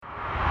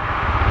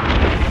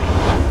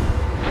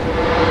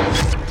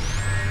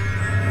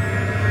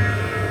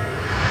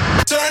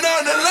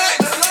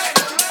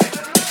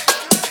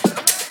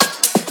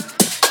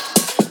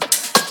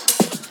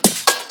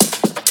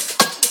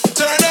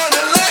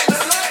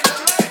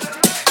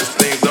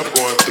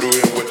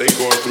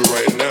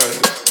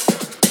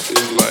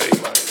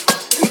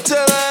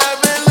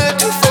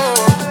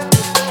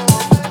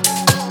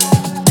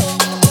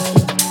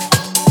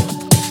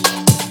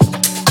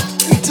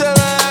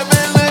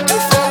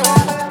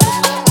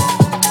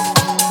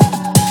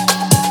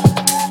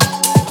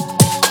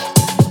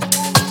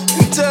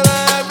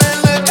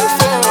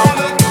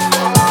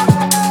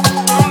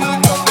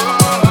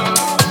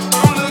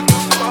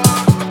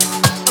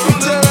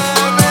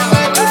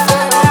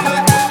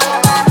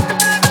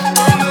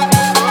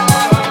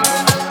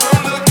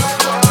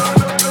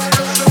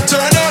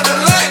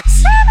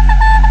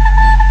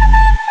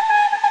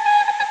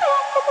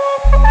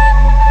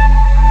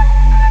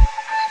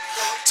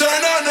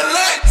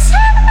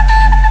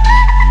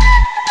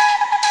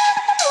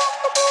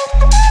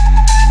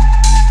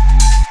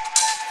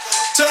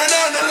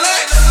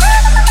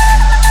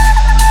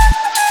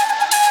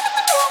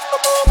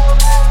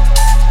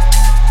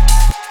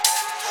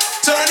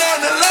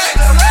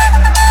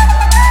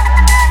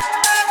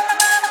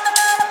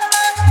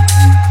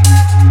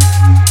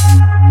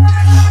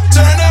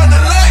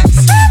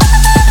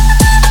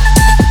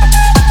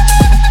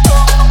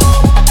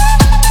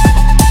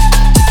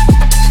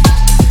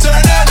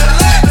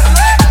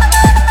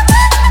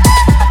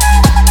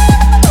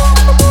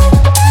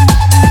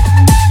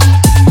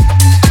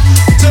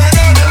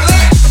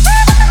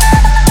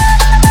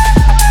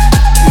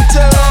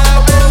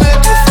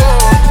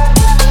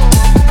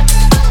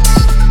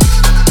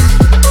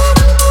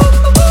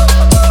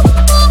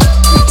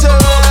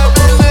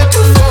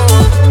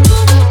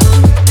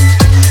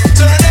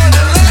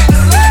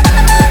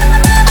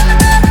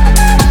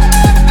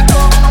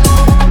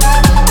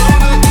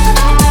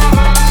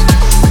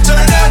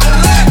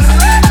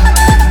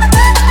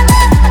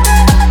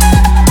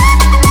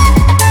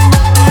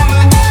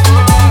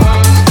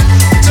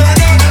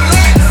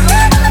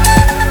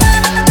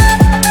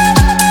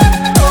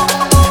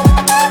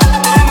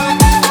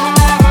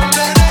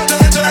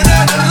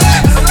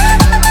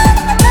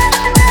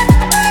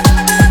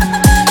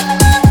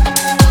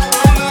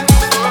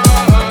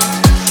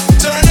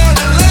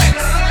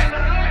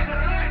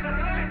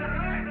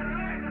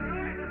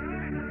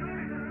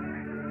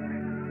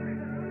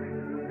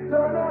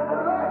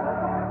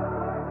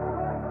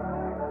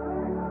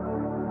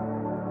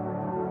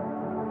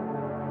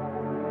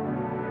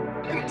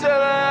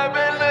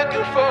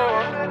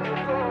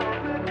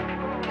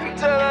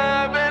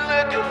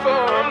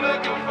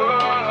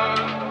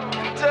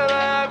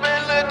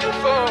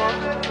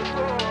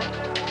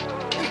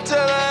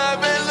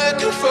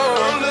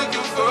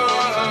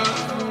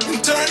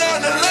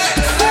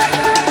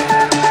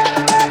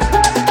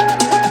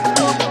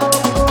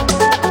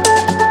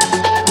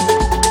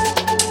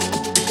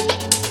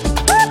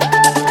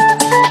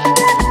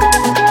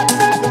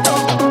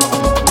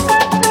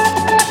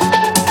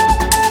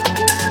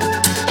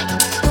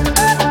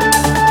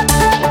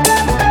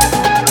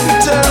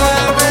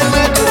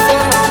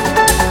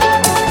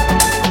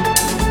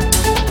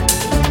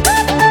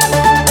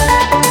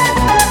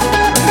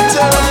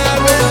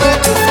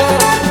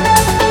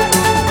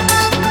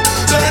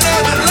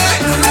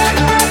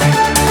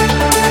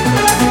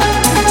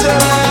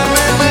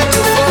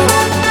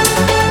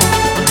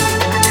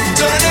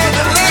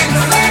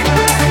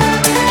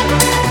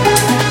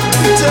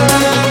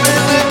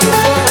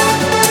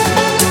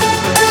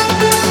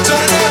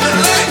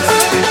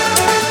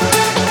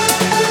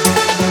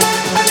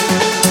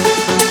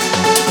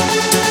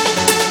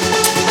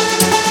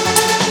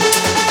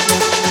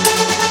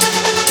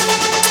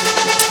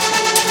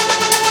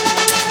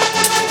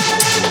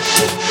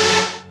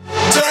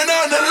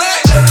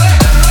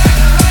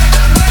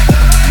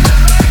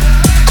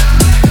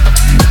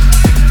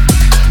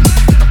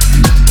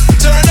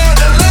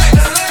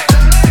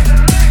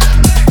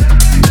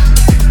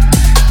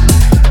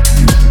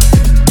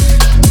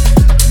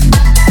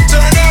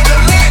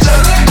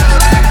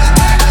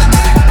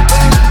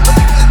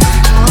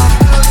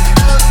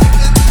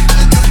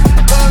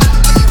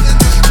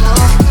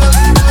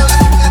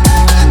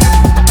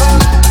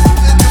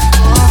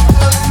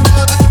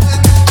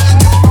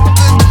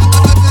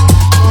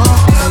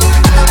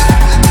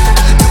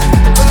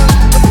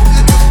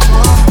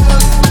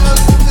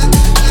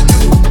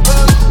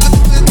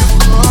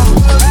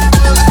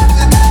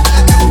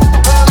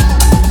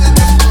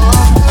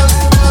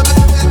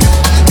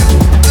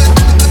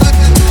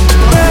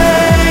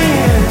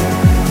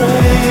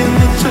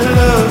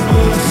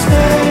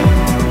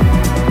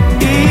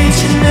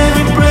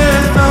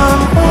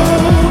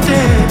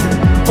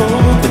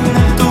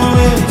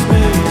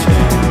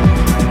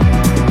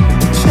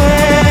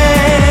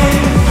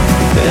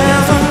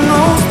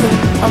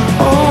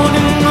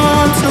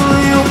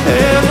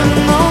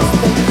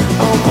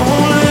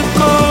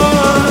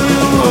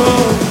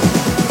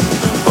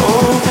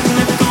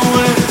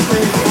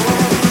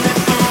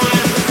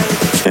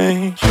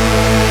change.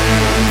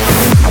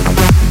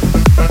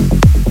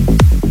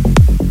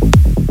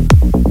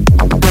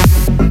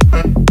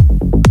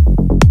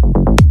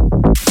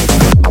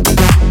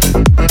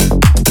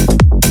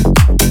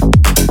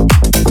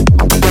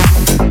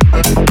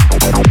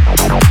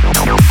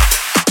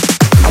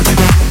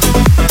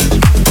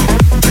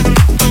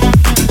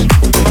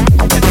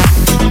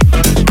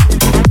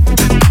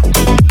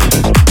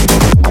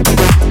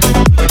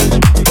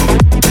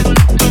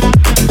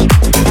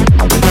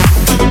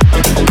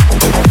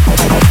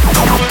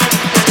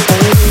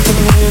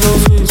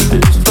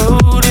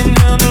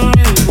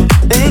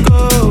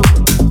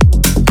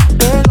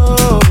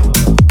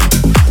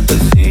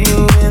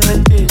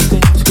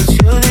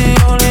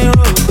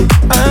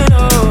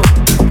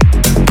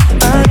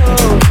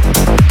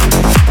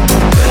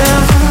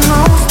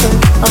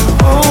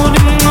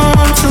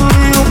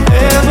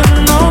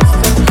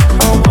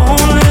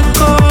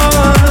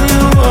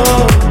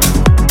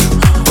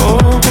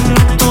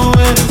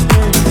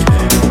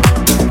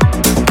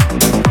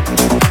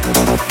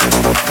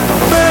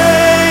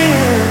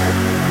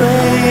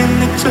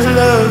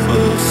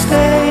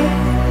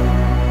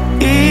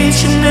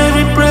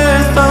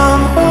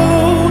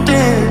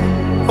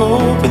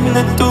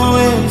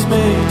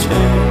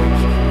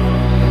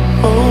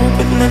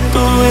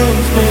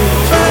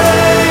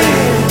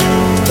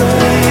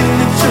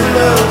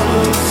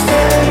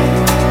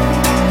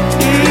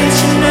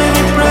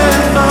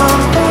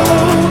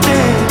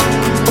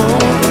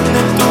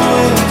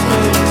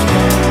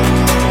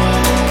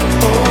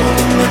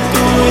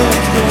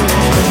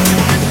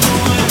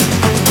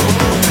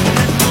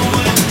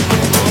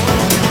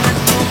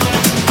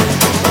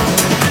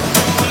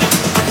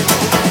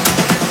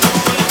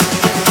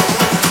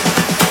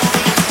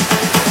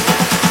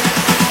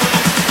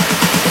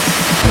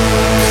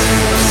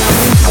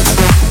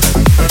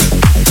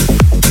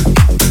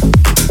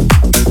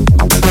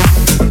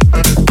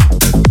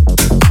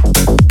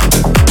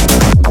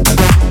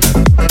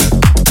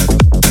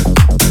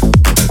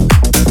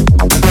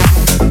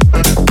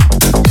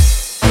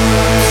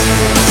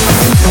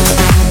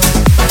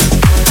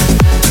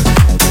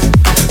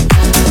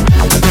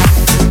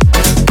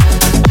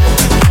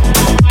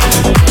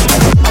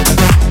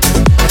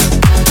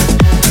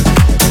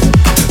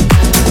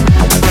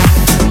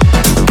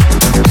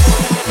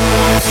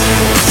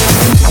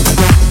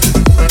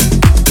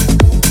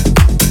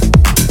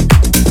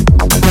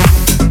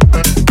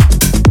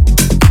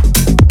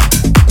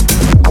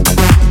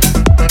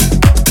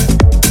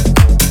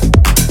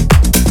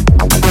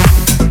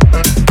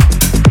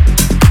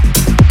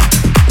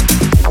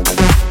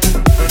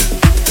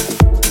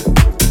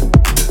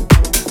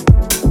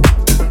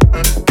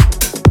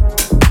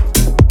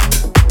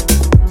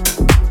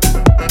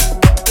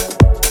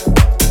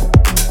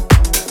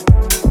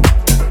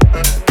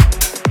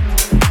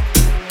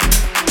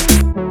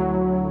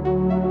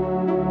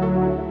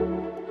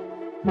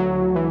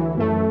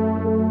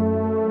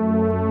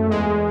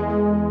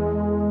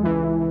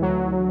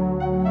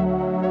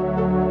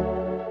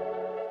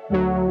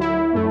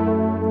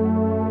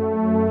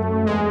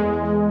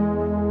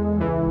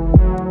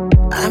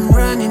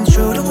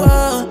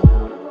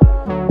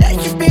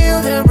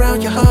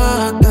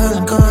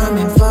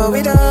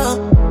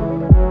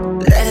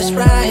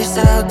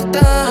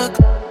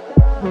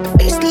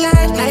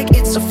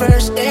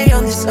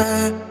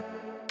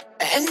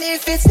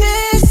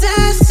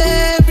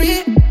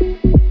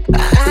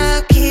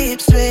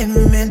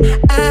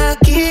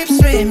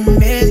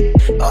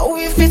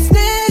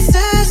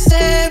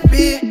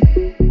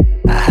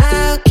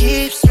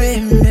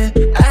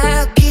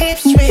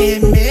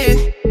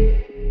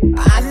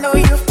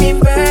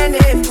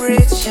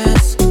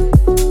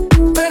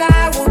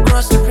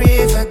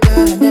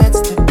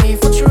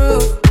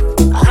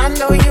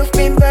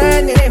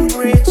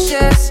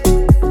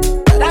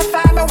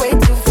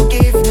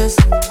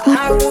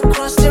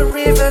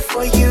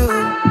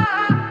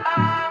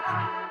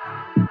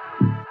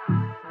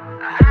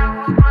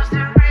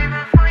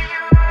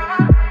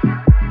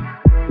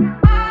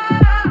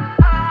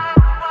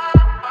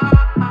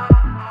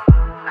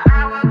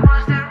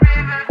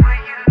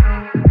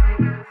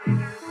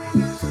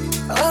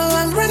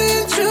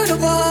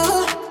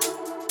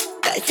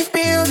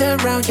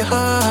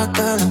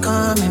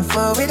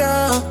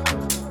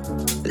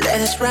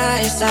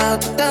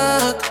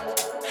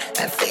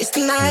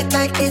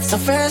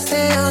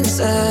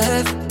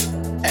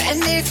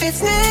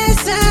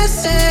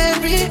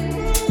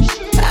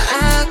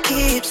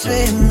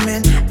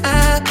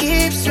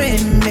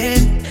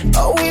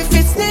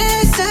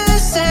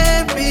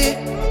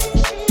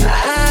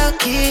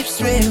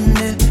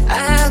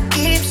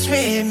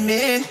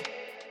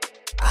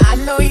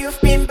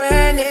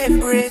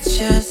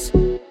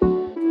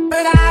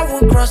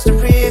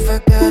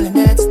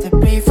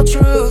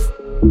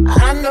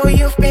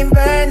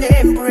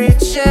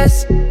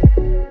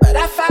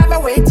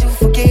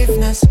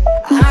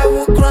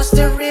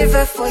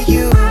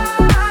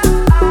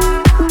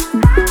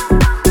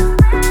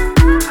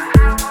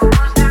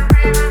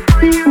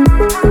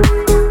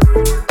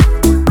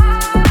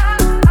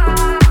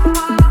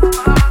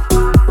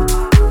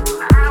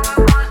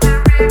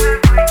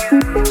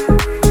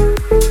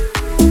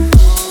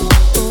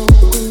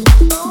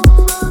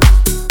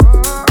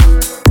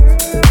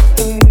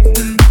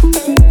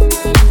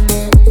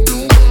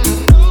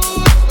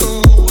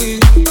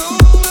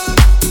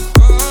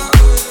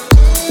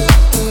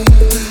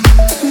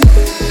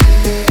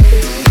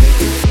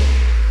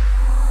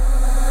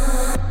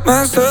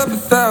 Messed up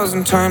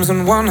 1,000 times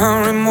and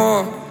 100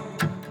 more.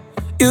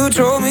 You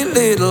told me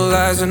little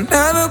lies and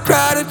never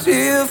cried a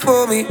tear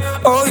for me.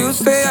 Oh, you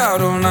stay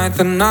out all night,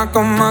 then knock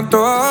on my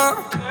door,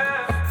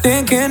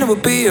 thinking it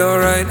would be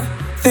alright,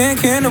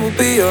 thinking it would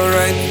be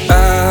alright.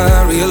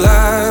 I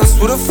realized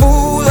what a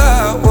fool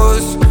I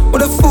was,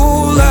 what a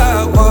fool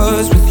I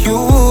was with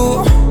you.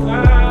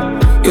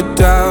 You're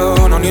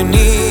down on your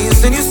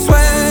knees and you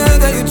swear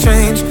that you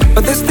changed,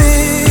 but there's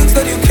things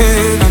that you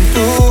can't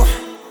undo.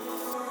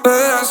 But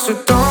I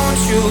said, don't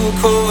you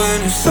call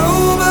when you're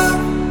sober.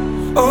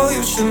 Oh,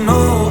 you should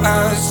know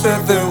I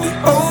said that we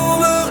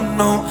over.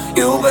 No,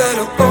 you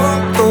better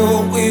go,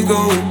 we go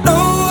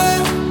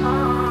nowhere.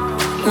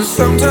 And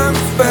sometimes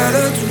it's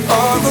better to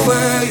walk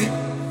away.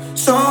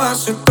 So I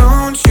said,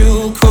 don't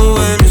you call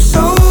when you're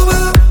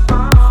sober.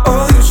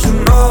 Oh, you should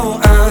know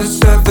I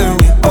said that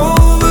we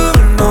over.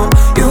 No,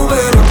 you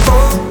better go,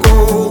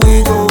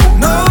 we go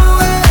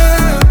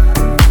nowhere.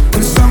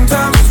 And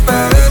sometimes it's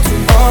better to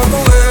walk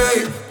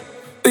away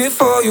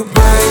before you break.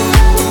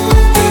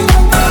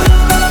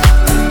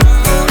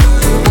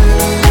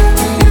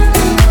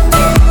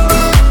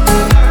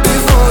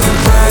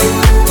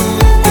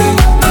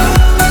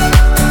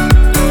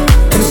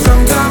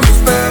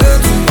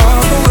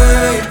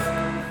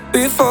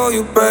 Before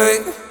you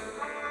break.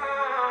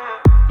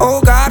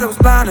 Oh God, I was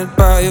blinded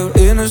by your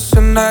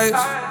innocent eyes.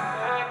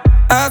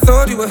 I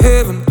thought you were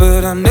heaven,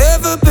 but I've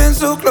never been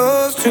so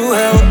close to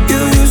hell. You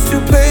used to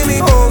play me,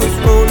 always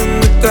rolling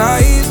the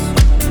dice.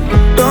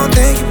 Don't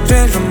think you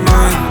changed your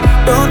mind,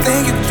 don't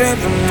think you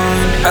changed your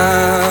mind.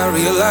 I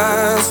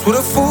realized what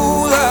a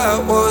fool I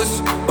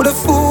was, what a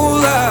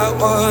fool I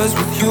was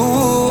with you.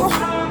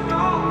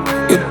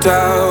 You're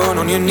down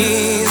on your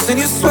knees and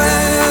you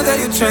swear that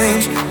you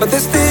changed, but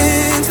there's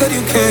things that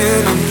you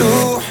can't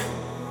undo.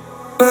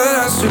 But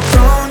I said,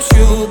 don't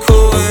you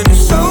call when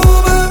you're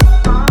sober.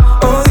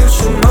 Oh, you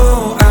should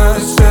know I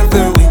said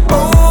that we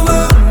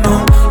over. No,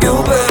 you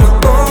better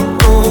go,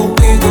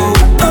 we go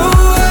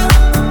nowhere.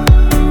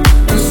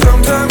 And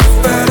sometimes it's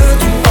better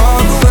to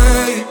walk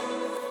away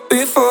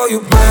before you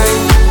break.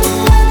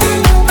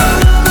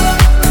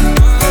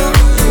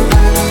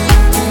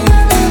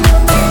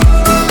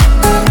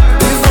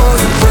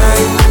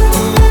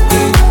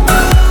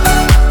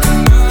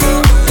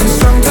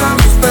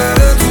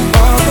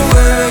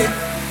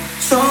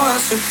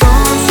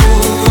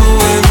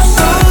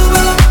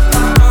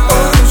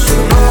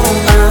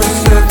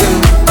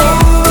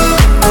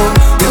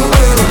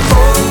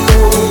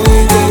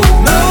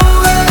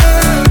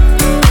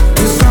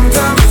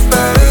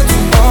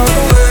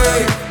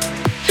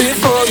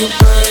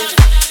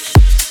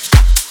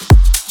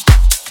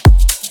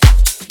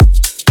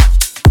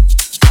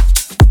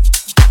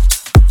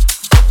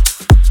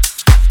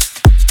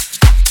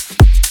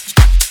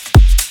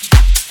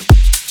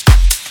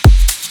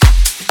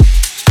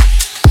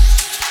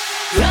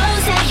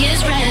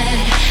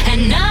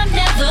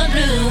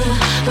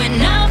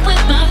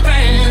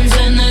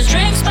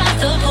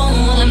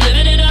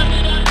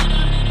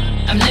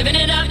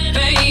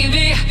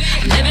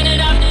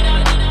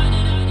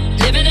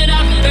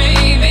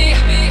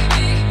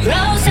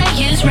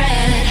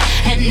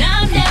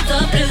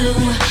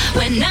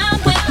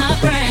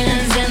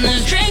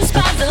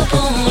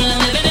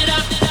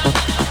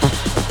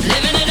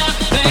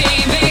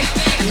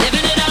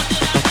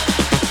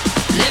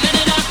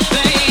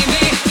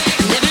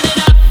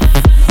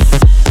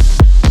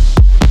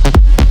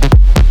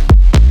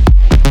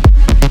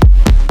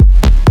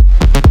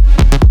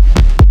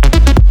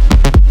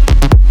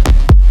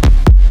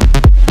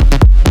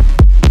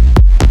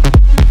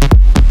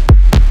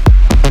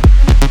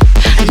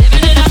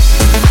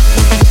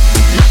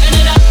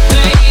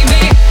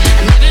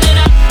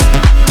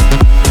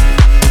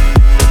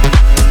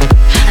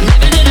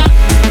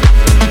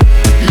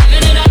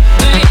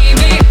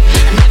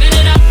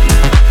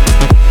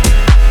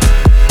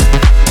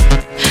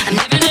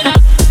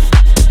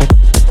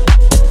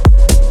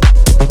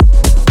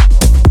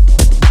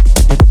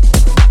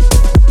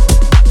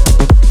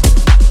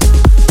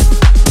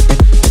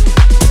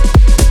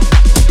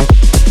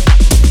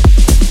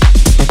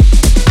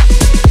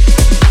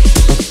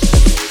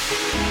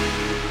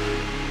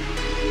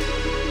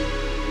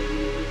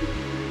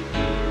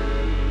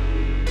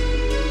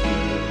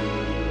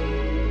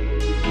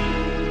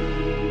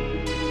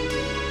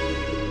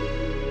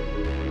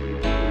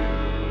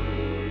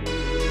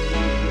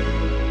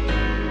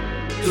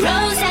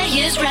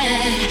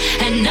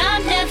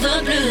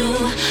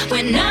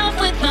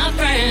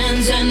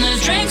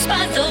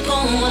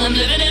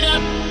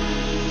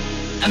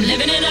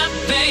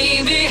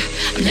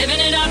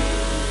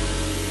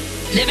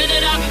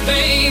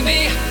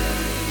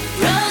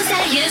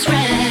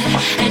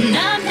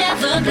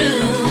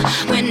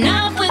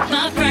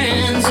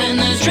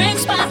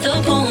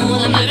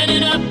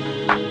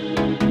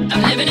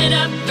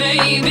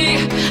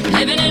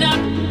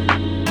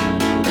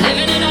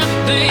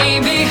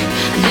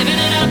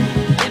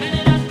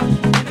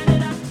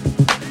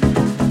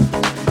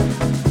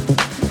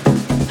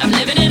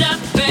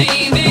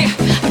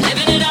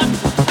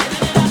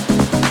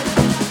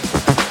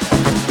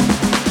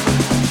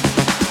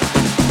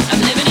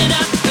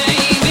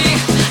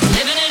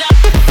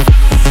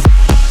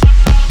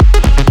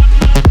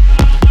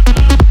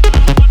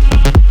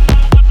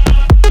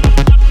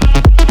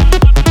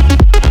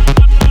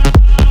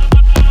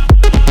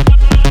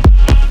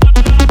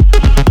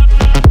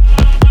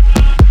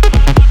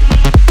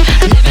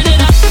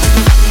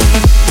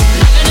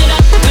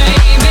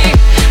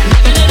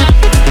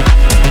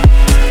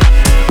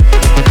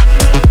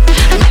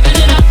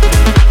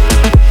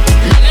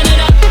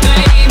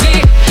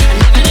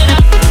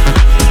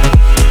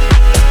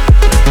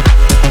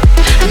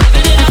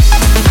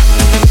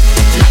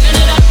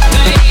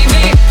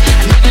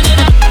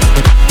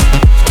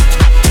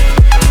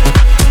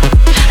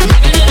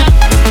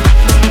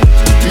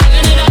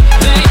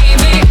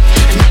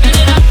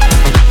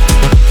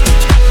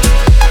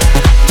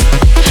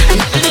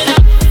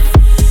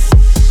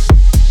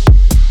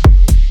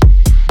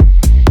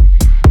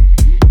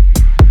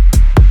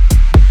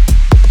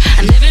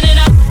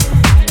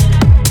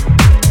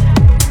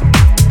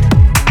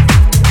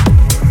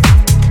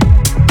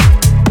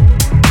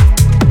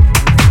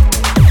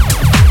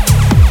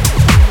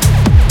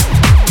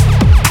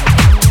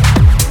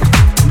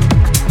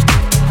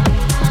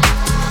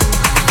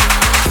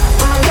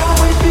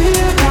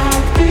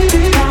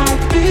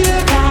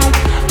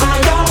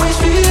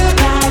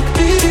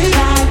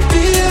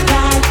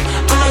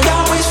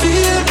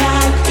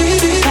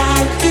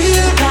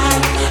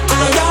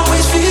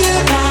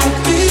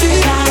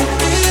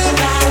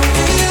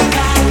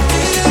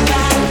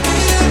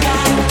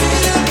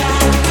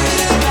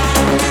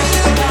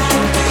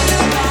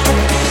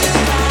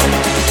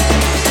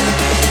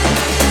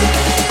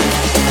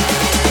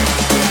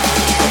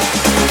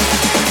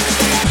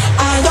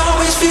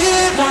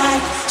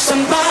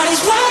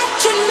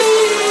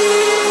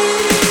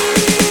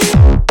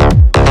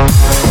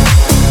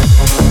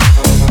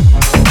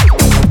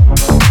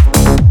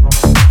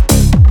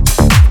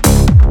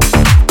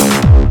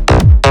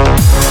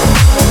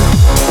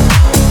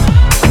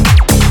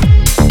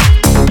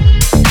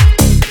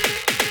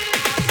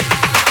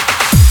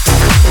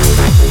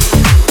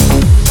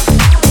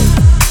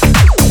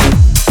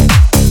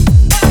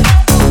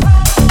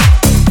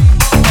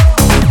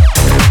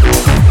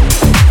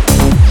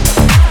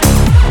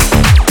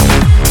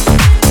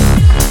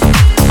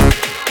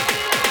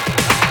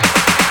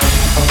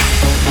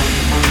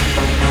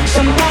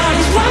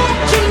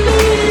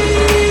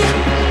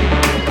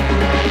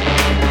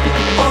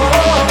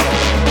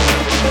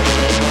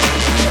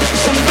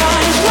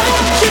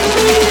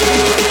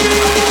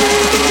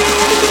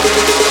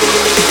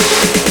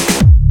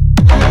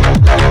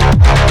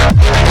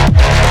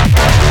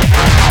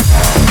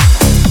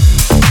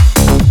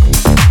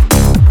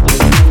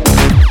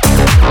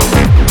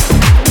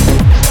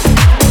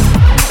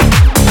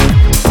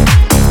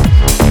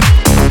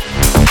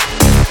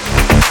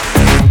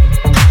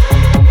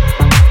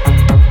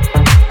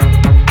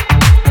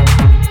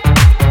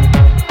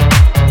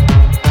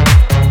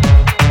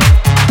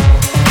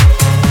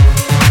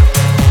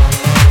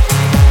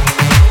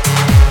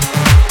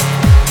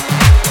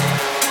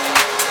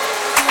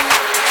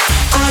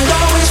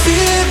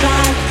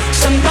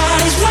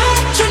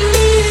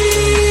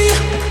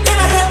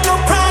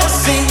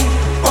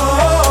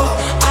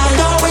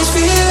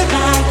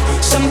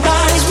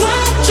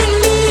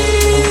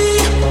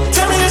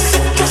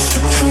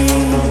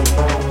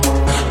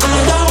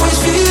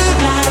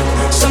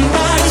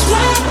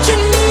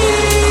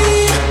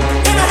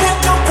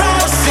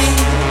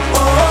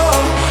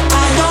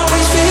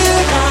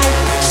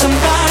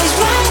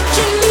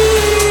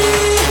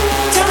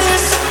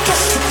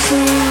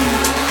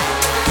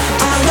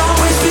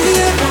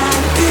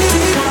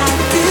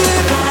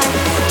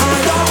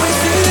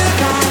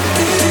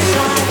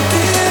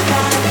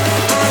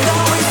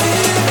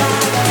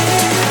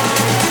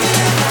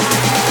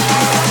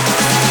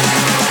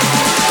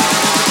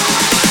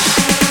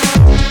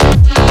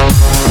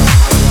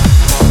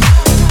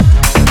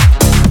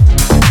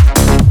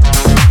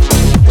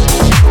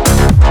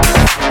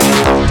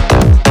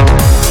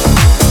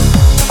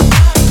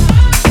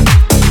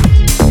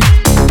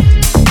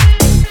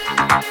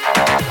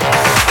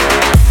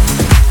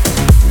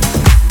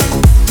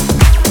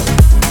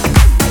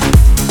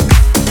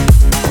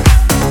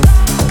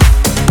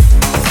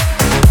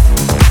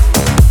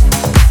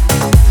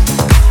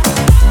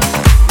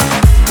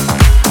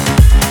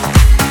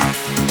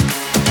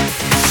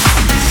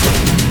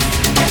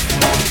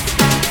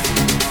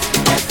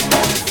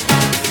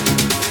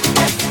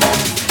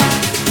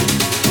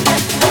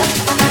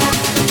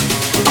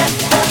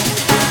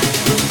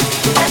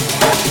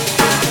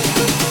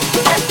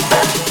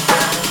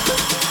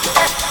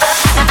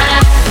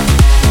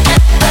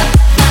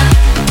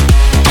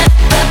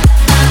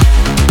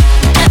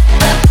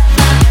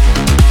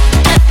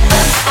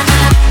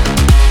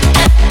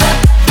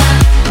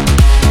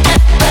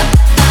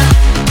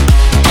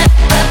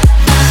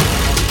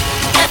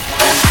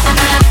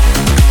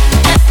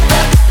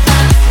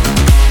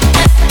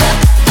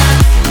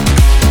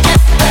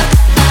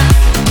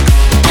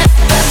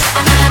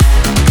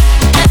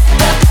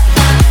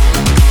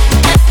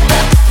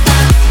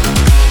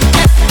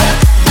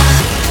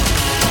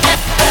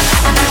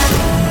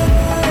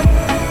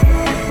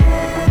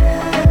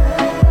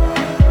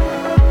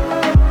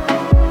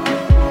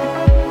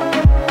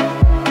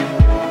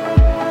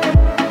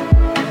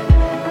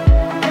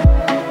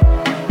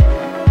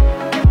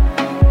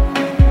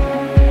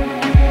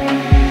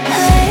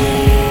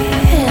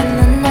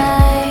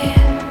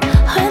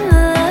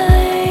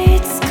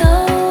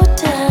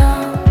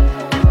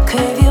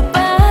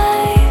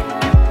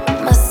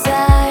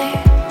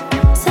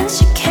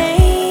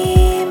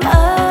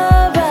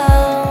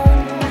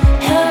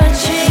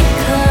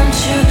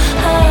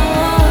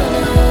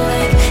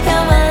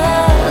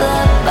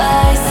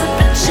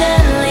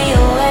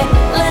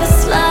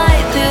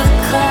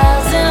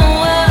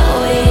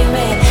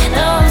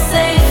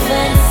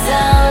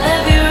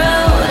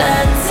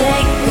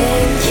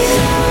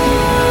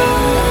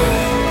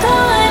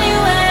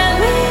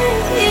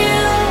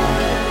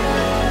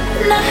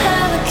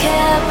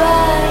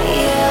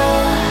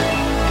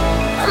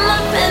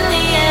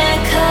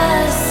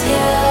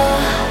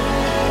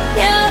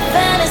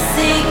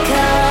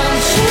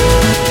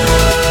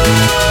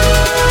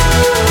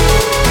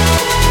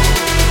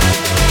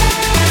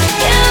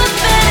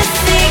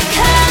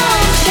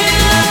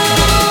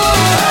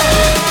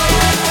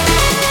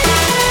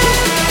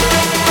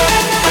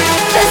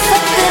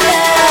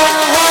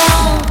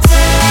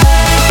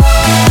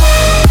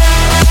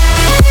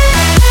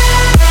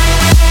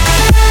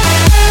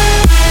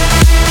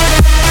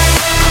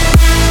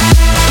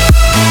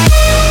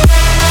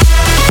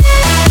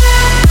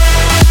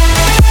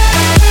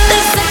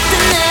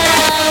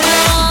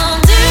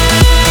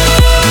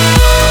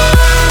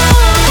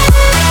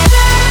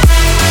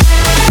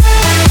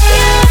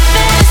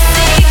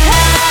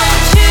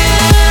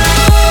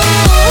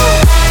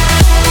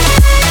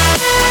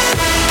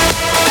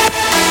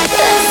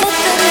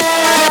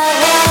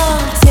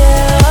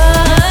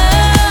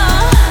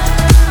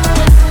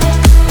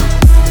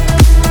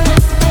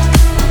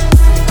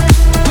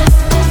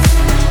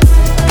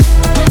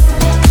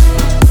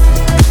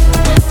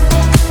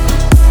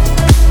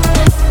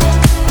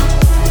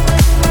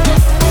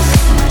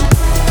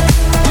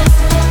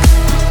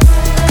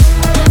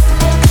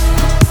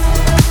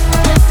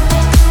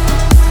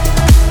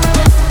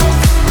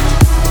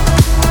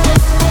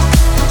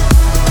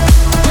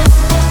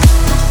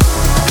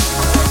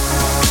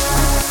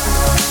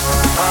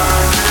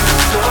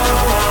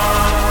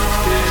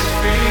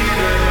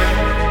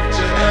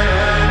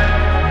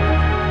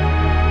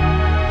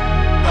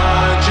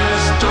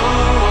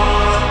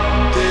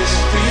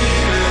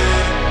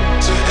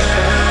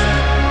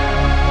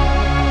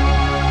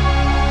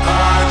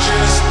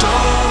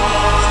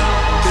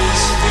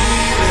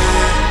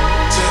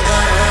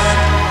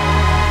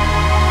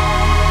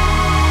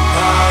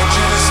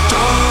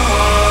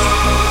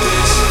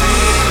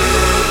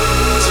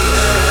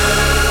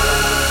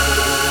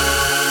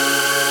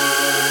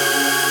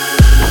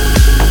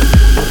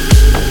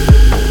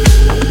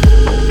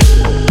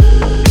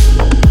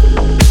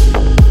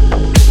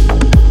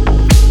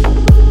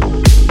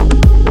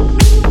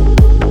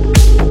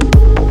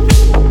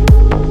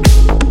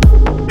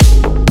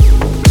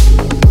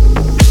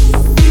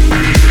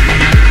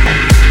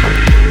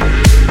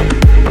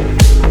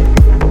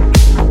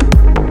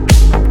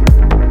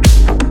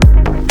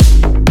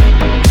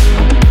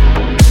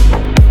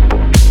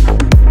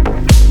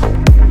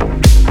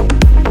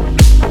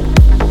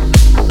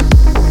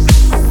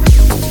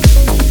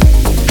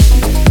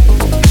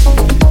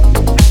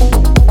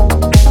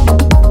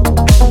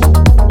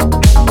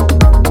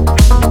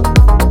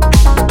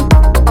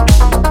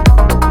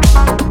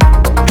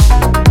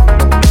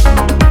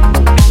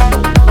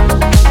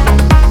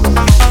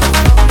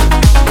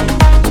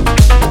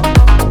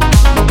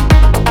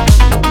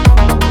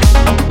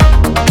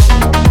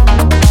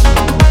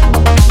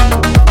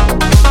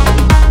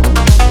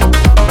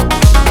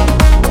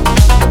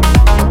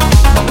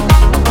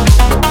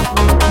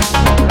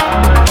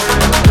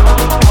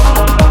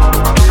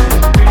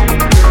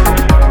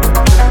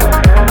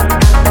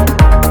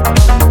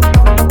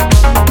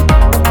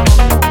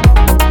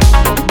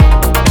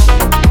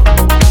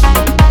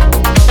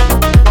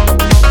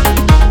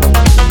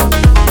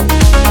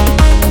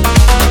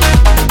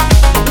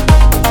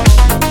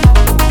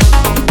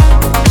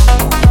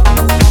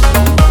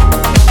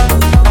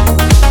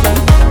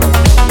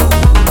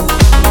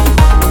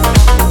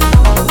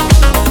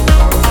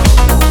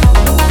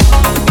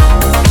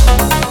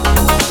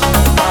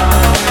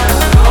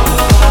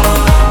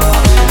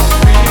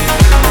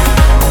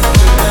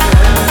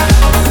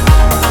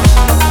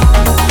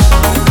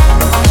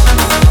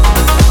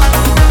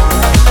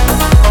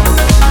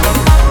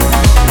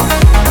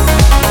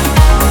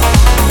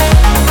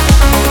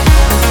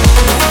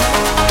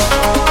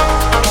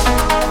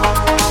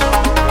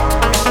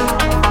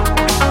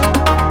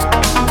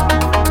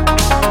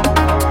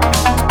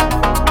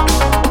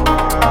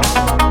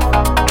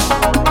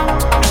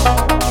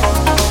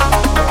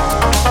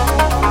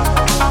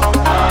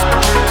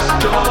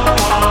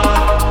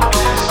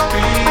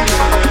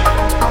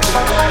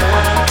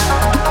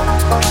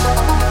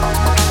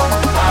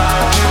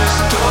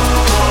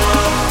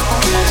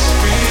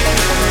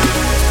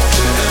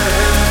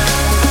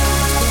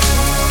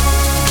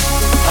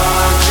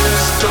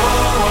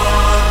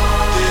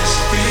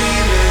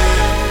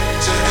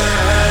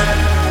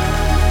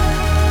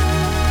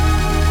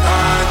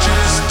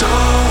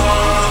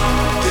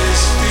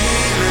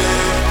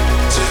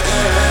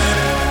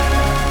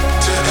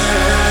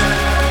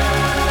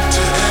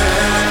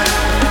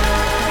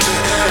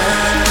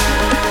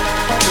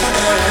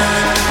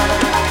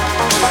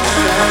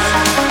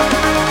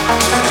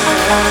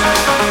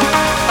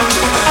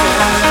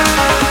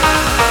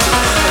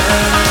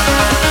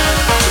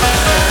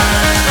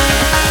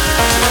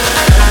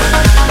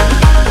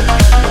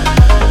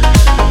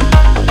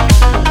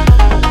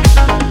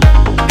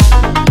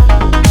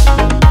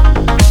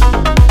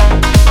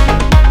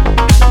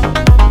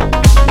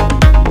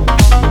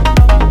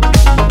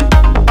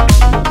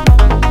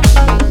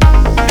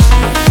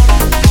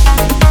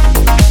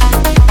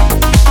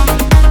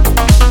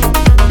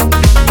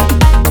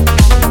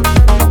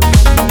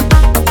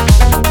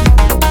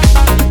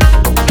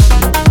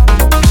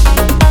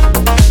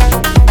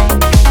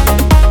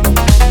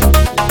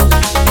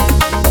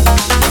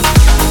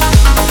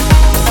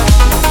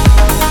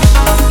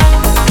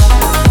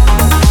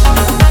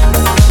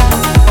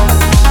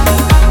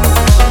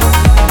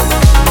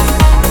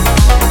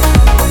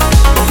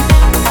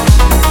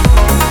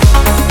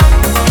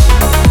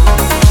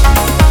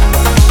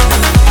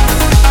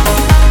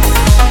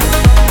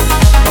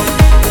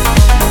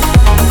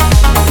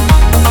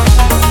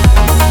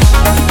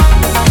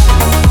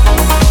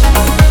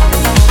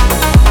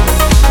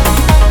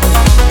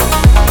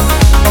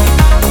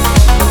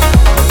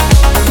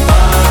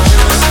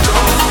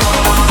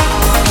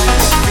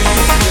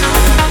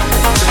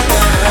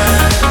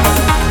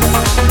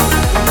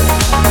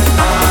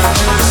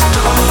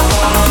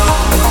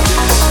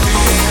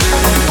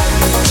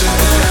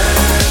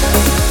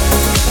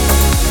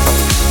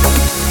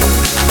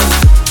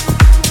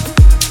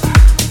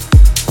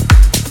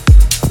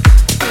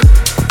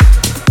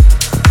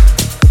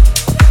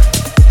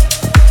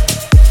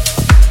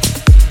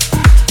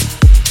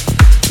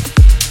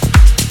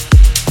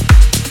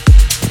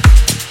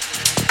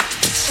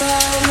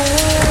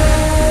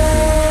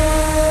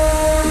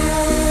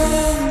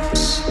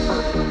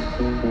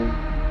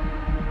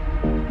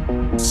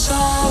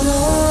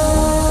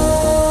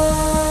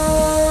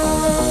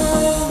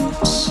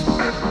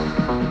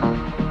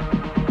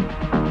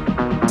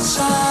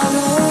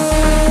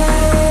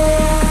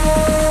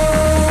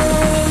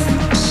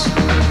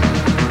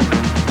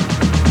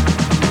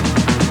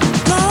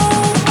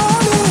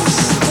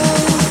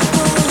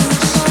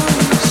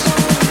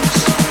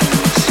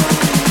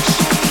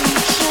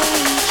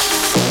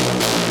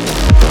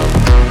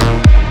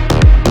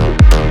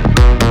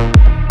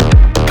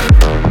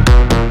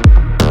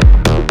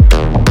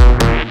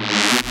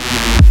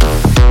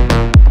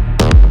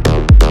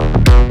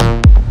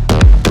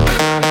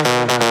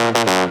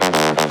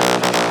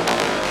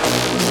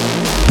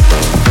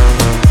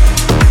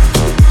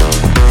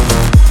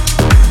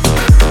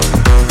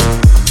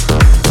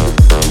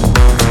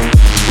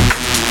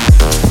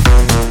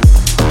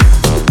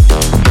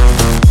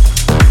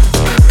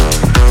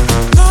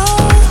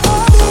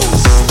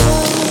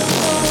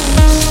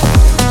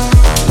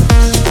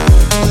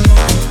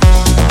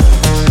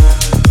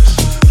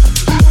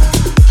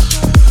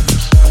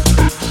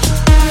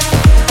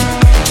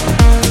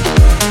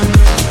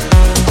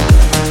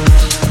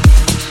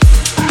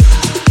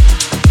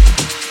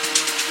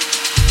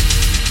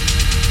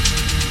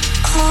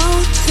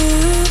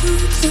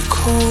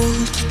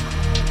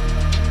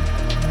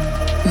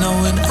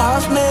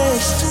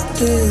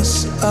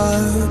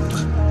 up.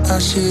 I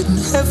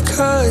shouldn't have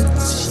cut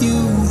you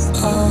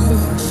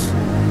off.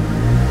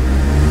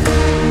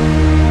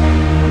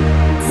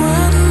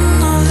 When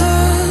I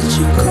let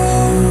you go,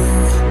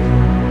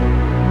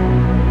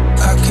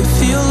 I could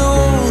feel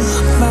all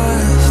my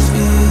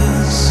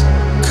fears,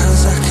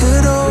 'cause I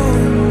could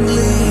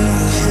only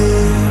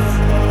hear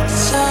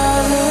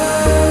silence.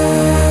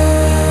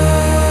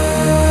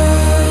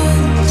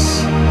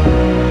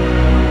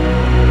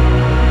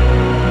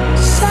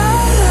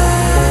 Silence.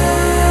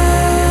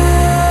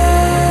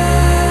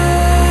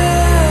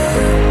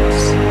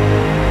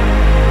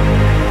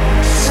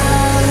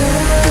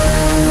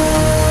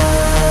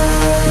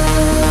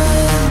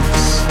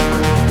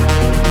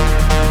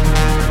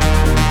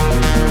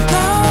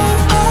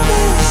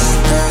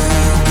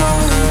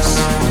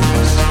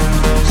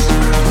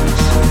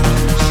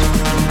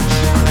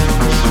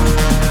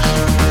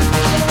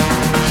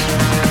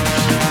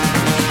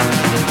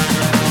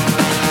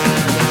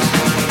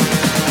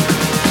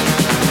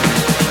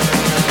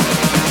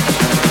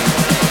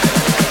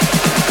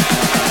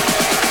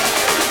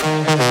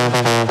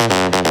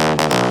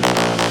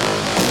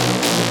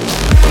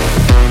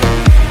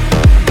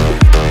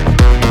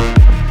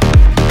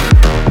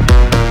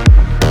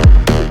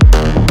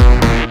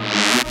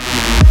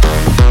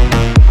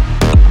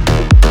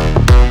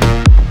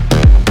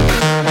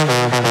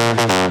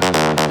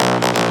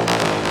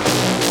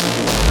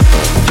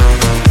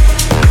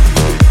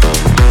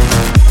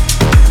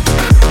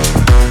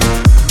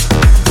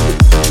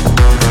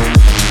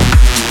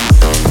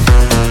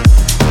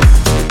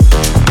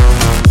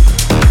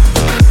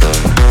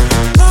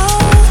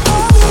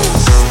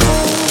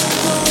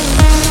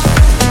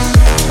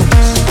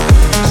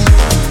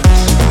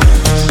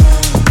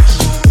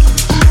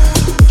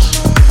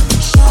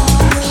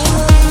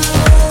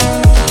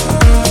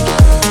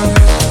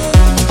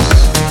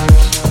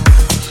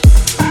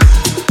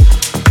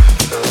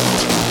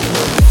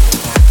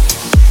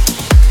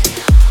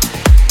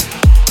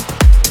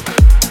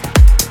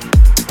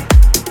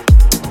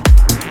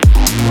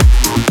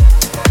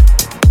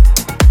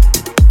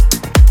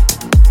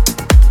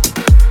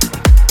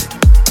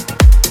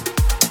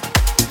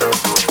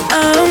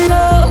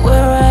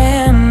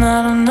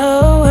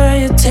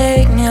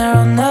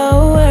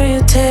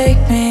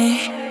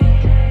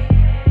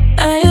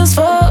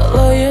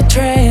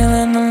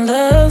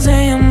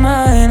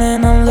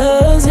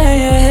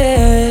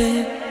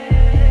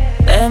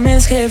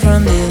 Escape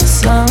from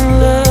this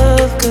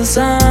love, 'cause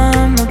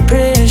I'm a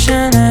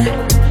prisoner.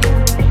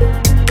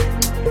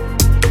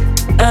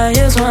 I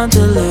just want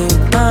to look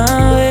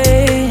my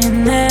way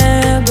and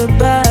never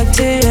back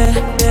to you.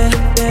 Yeah,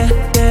 yeah,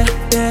 yeah,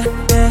 yeah,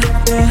 yeah,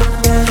 yeah,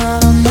 yeah. I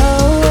don't know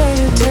where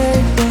you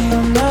take me, I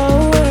know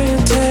where you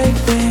take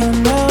me, I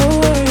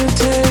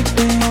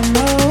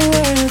know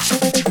where you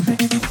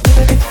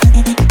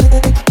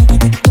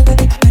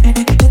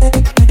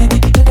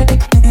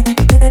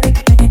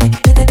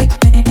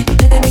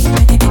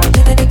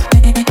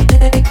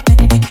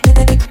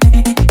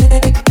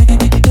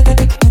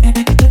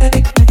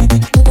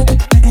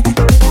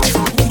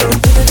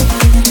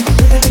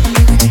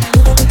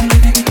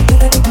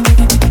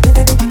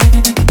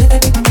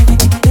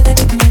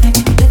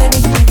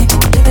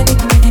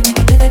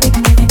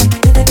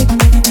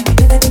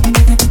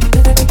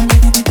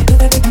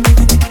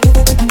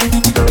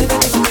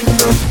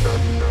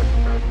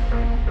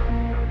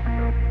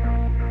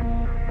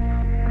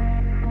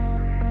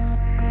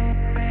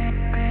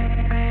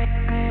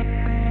me,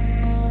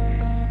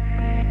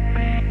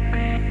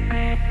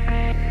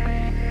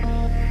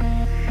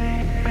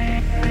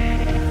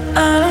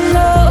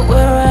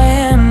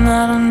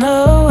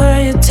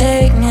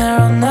 I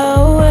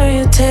know where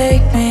you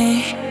take me.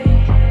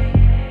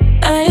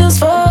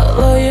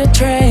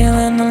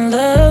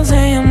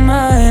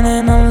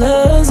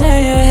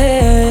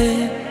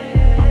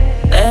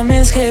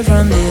 Escape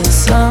from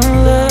this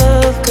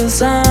love,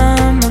 'cause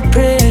I'm a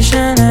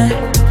prisoner.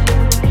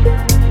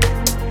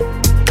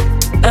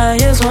 I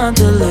just want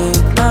to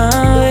look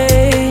my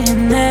way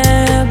and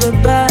never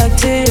back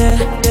to you.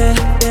 Yeah,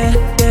 yeah, yeah,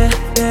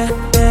 yeah, yeah,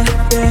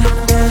 yeah,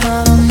 yeah. I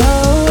don't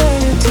know where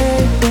you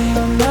take me, I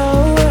know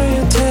where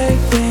you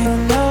take me, I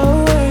know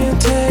where you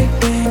take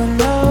me, I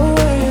know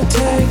where you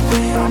take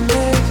me, I take me, I take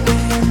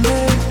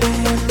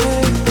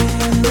me, I take me,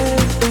 I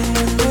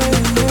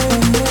take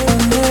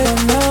me, I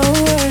know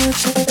where you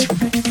take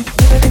me.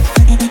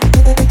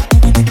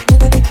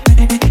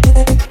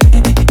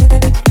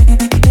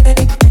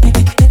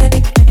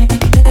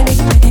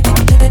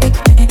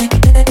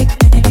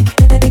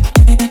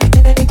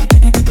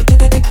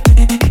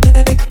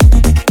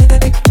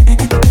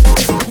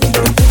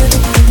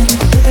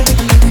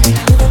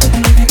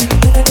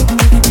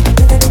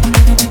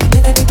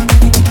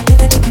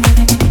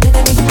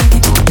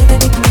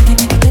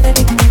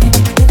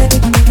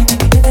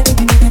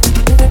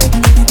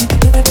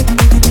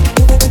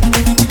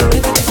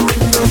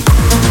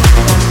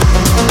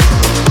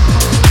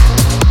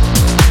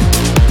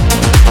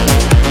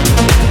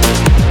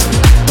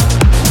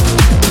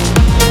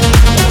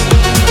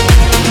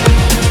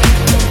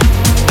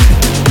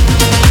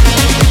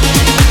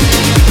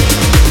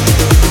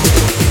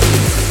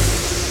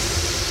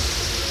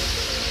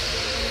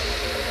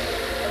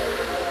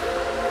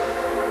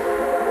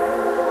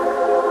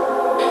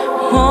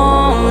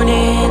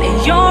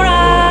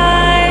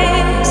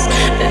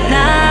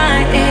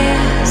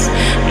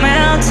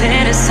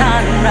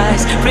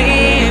 sunrise,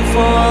 free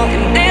fall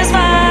in these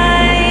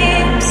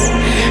vibes,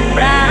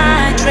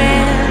 bright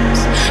dreams,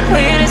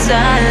 with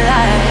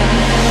sunlight.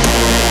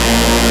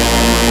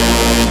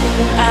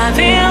 I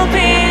will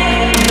be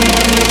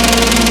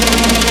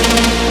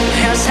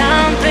feel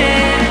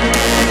something.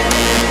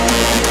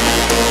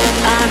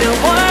 I will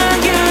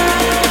want you.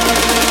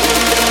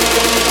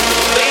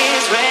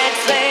 Please, red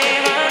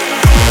flavor.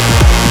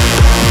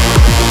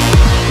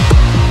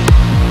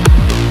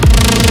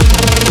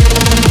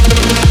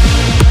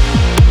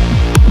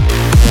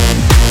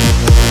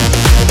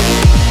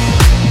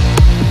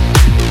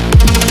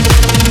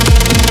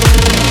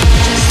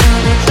 Just a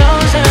bit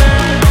closer.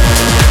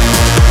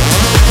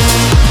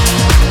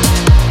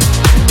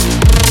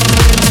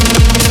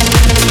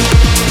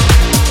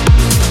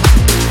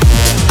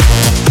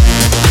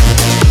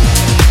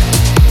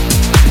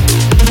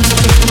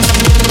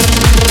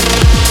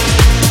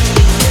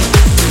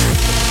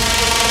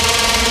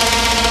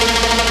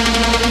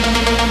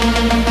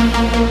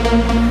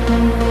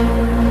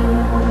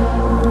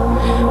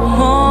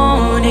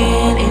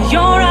 Morning in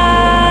your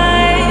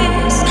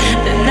eyes,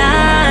 the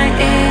night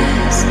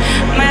is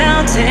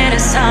melting. A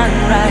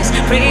sunrise,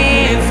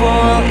 free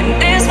fall in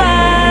these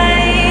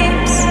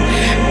vibes,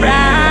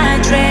 bright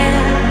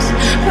dreams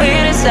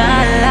with the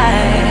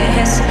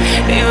sunlight.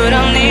 You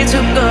don't need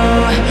to go,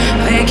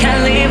 we can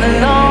live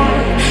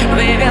alone.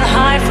 We will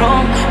hide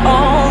from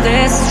all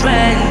these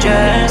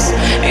strangers.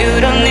 You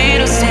don't need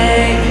to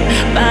stay,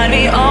 but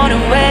we on the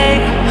way.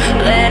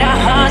 Let our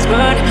hearts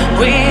burn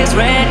with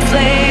red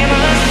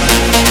flavors.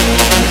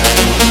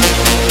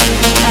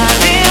 I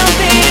will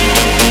be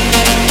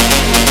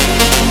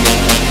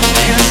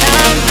feel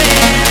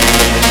something.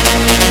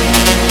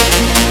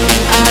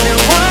 I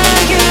will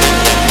want you.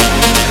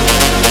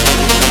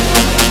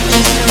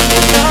 Just to be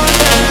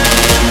closer.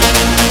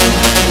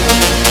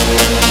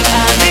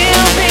 I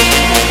will be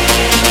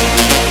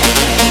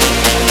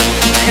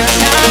feel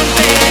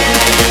something.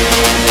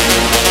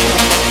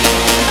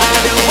 I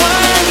will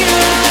want you.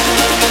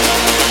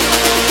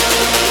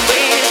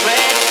 With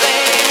red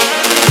flavor.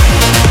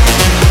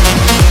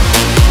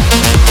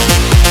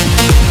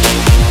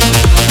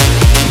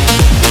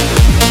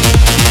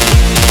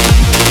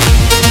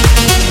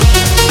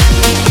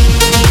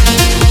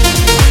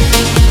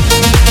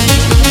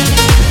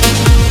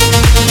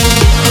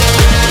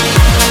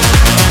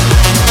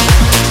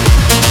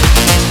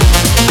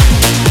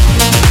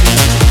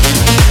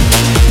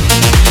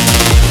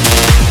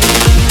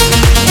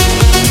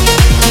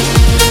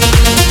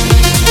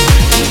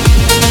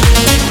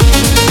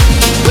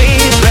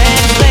 With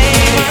red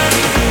flavor.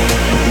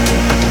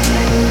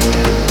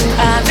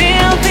 I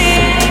will be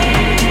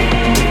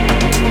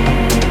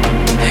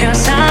feel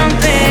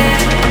something.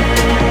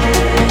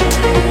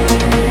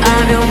 I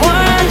will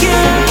want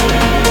you.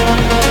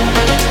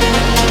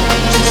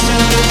 Just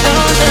to be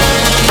closer.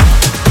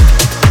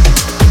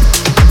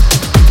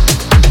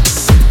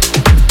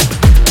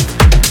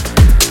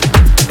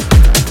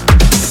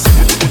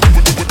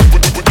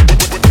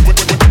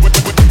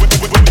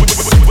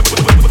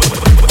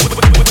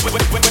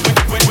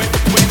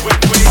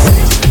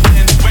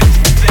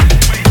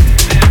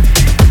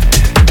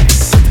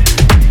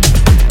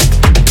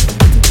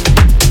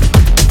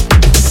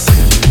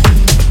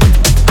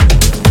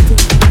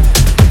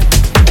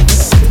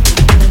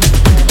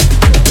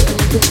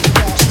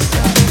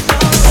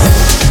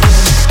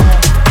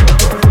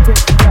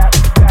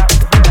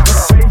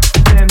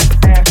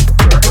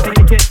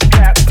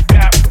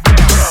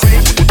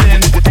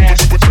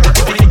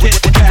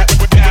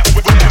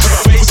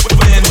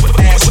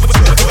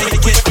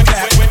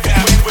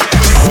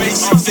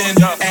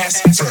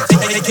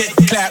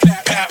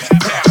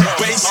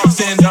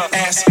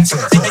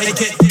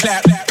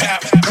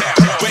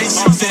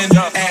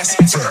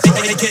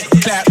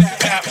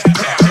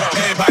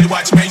 Everybody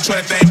watch me,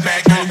 try to think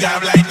back, don't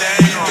got like that.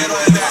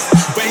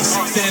 Waist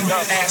thin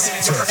ass,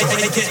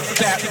 it get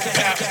clap,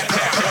 clap.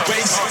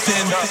 Waist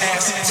thin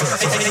ass,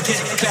 it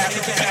get clap,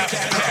 clap.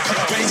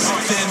 Waist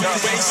thin,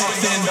 waist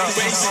thin,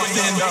 waist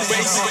thin,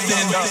 waist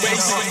thin,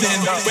 waist thin,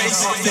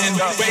 waist thin,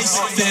 waist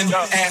thin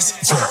ass,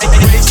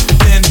 waist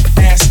thin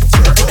ass,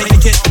 it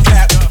get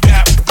clap,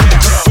 clap.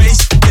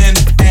 Waist thin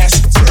ass,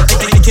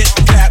 it get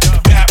clap,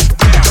 clap.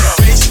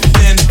 Waist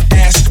thin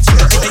ass,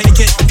 it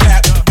get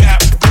clap,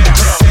 clap.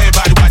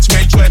 Everybody watch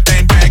me, try to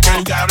think back,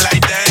 don't got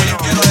like that.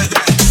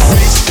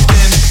 Waist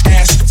thin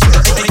ass,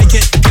 it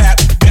get clap,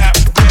 clap.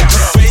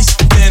 Waist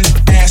thin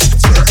ass,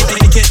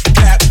 it get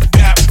clap,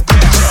 clap.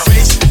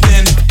 Waist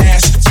thin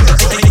ass,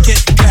 it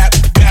get clap,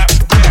 clap.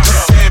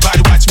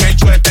 Everybody watch me,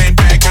 try to think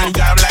back, don't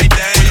got like that.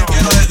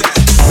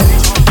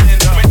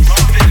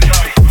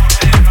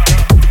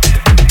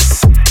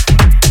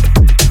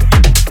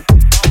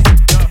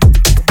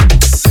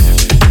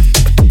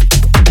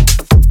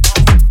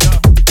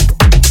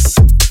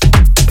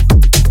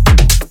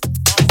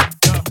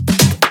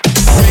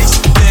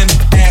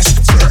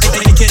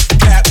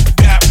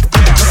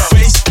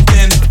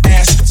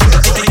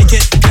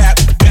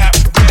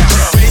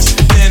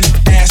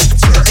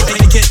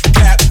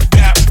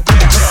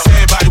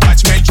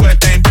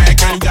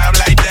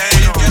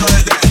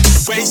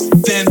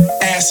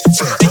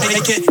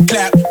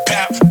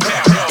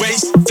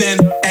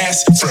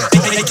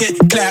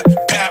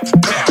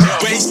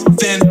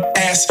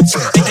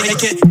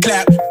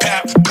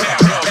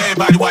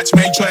 watch,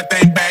 make sure that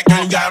thing back.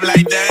 Girl, you got 'em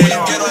like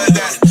damn. Get on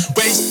that.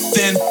 Waist,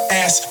 then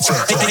ass,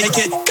 make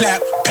it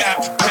clap,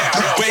 pap,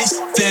 pap.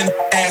 Waist, then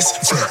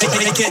ass,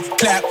 make it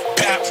clap,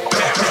 pap,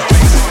 pap.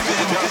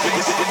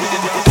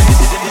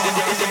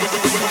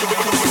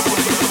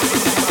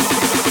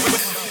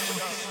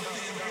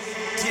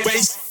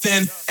 Waist,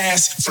 then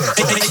ass,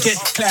 make it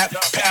clap,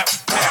 pap, pap.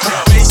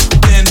 Waist,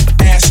 then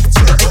ass,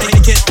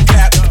 make it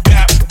clap, pap,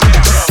 pap.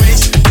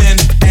 Waist, then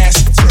ass,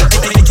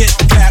 make it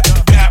clap, pap,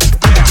 pap.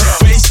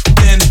 Waist,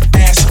 then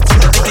ass,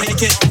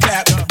 make it clap,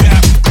 pap,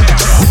 pap.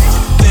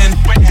 Then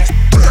make it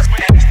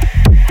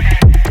clap, pap, pap.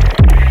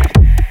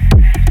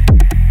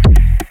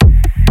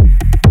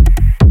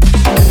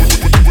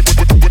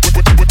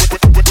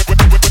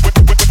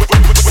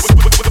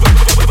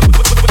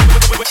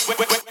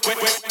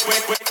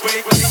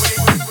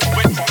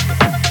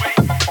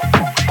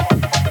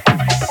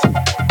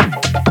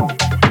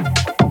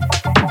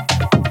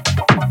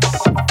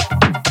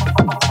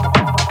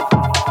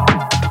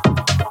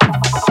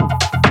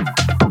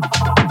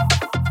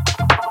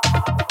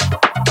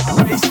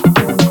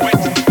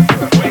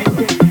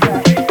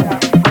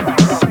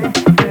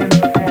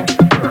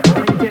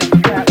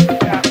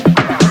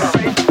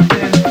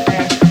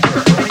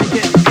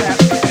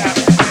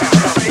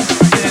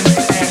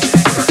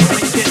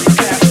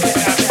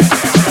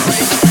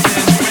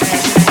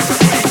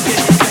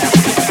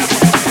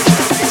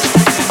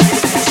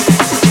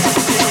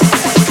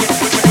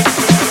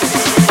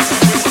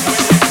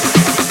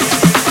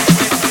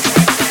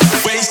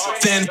 Waist,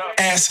 then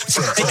ass,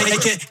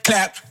 make it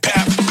clap,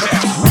 pap, pap.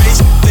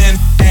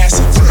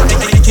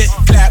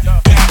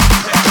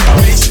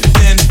 Waist,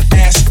 then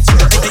ass,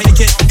 make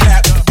it clap,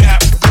 pap,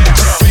 pap.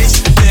 Waist,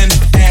 then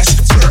ass,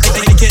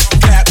 make it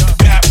clap, pap,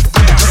 pap.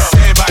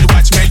 Everybody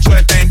watch, make sure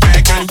that thing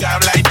back. Girl, you got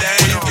 'em like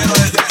damn. Get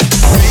on that.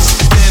 Waist,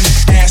 then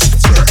ass,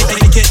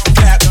 make it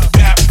clap, pap,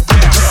 pap.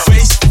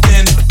 Waist,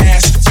 then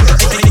ass,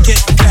 make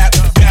it clap,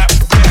 pap, pap.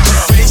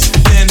 Waist,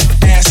 then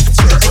ass,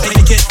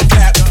 make it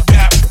clap, pap,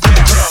 pap.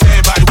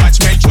 Everybody watch,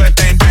 make sure that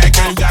thing back.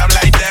 Girl, you got 'em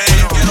like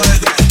damn. Get on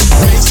that.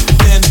 Waist,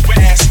 then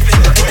ass,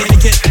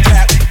 make it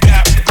clap, pap,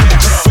 pap.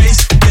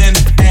 Waist, then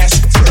ass,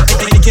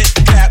 make it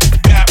clap,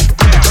 pap, pap.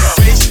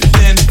 Waist,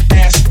 then ass, make it clap, pap, pap. Waist, then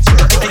ass,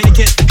 make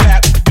it clap, pap, pap. Waist, then ass, make it clap, pap,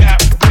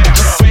 pap.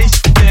 Waist,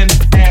 then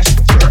ass,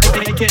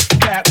 make it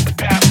clap,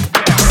 pap,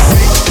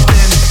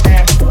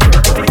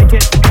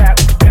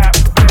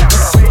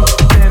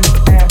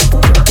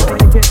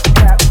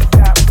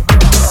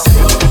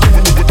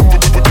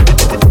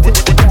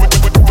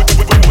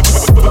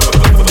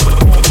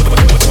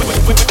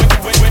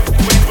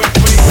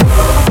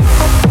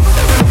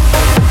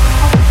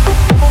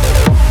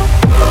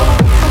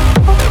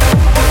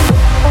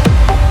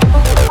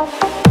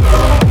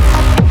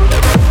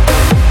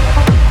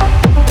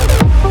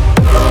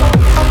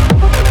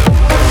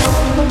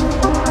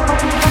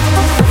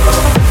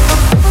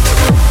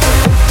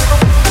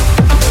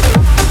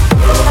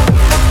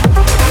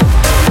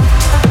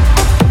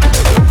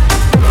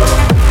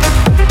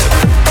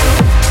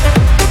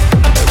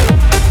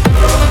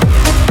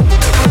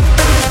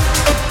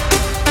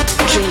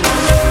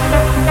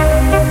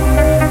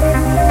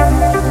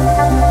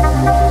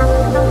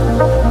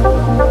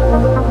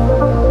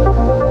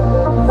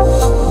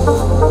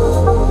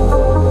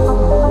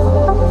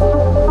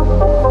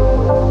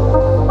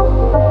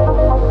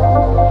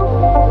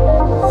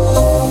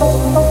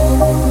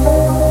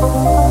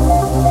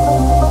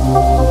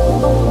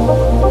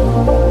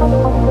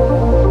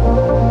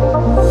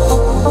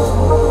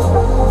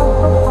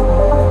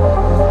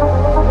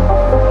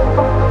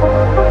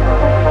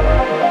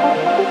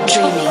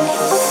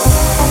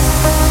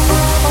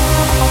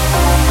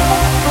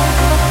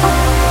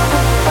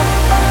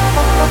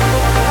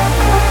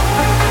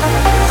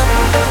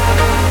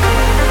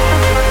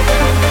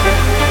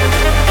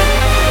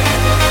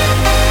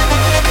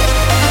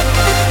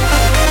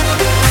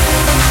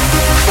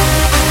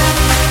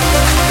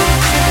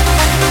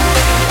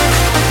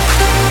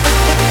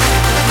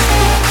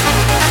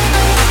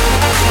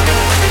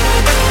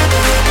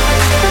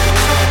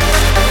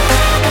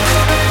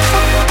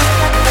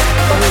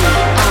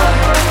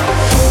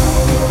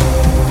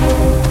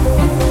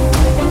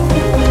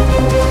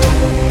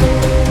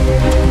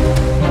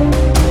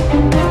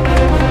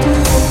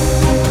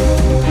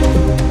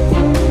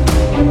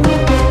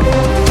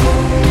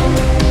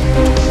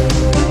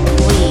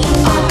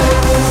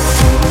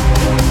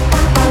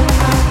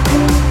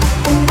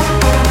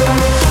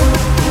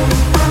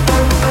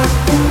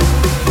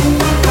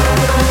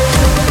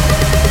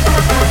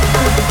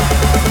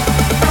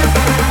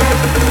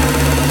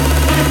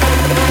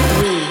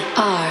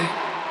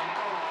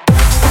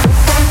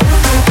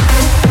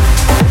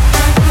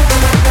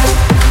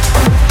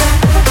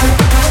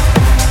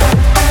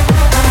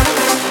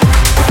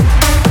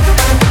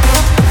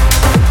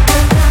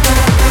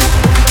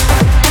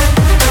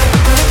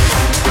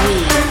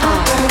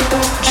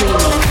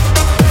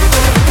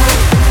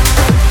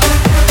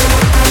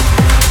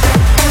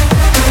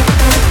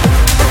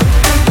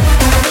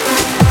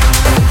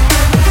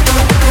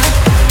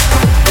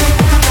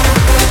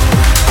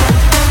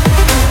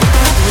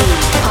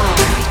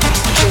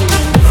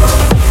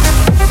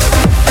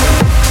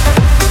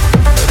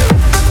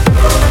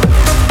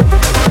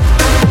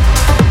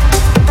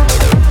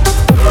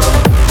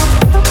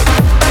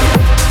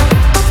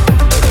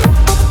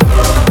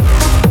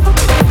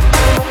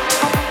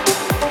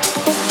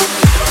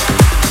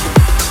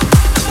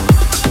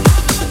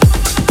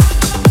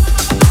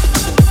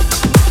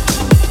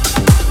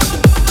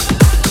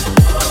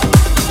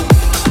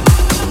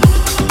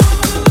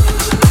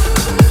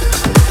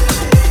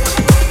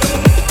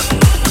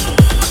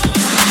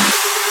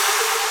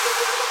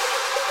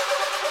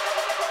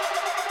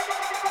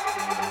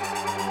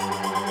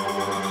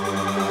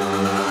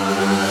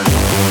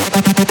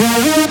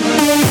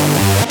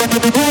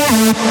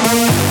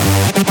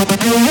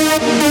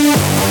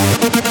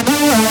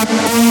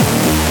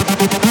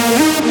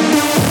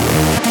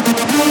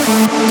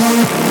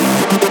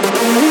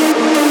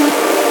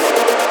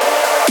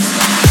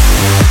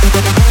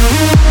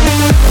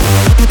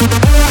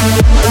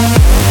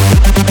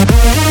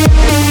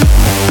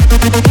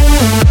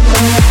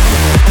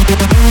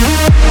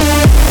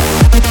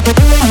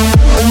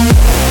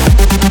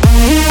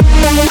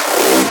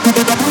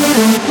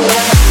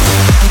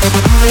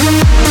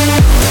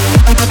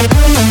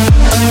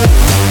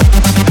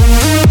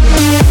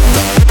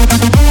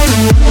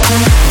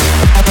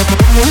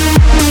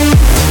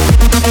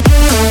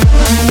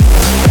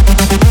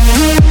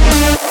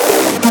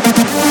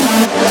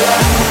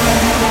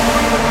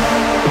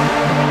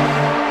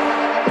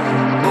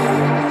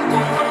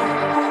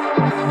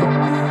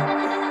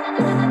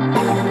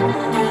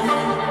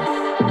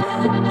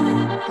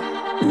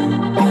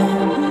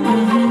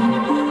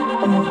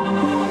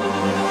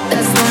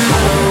 That's the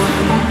motto.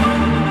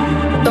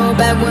 Throw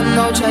back with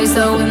no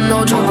chaser, with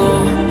no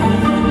trouble.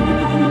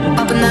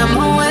 Up in that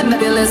moment,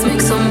 maybe let's make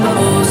some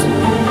bubbles.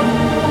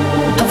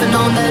 Puffing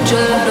on that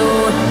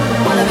gelato,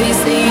 wanna be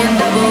seeing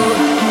double.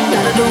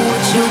 Gotta do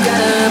what you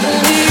gotta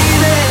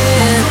believe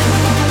it.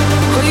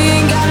 We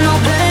ain't got no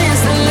plans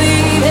to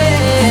leave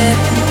it.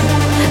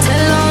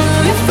 Tell all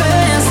of your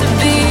friends to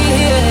be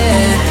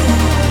here.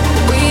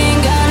 We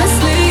ain't gonna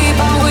sleep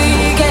all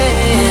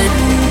weekend.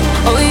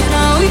 Oh,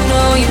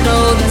 you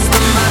know that's the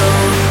motto.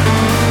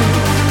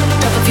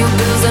 Drop a few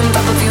bills and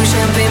pop a few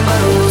champagne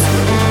bottles.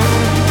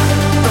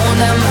 Throwing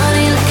that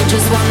money like you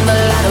just won the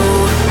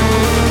lotto.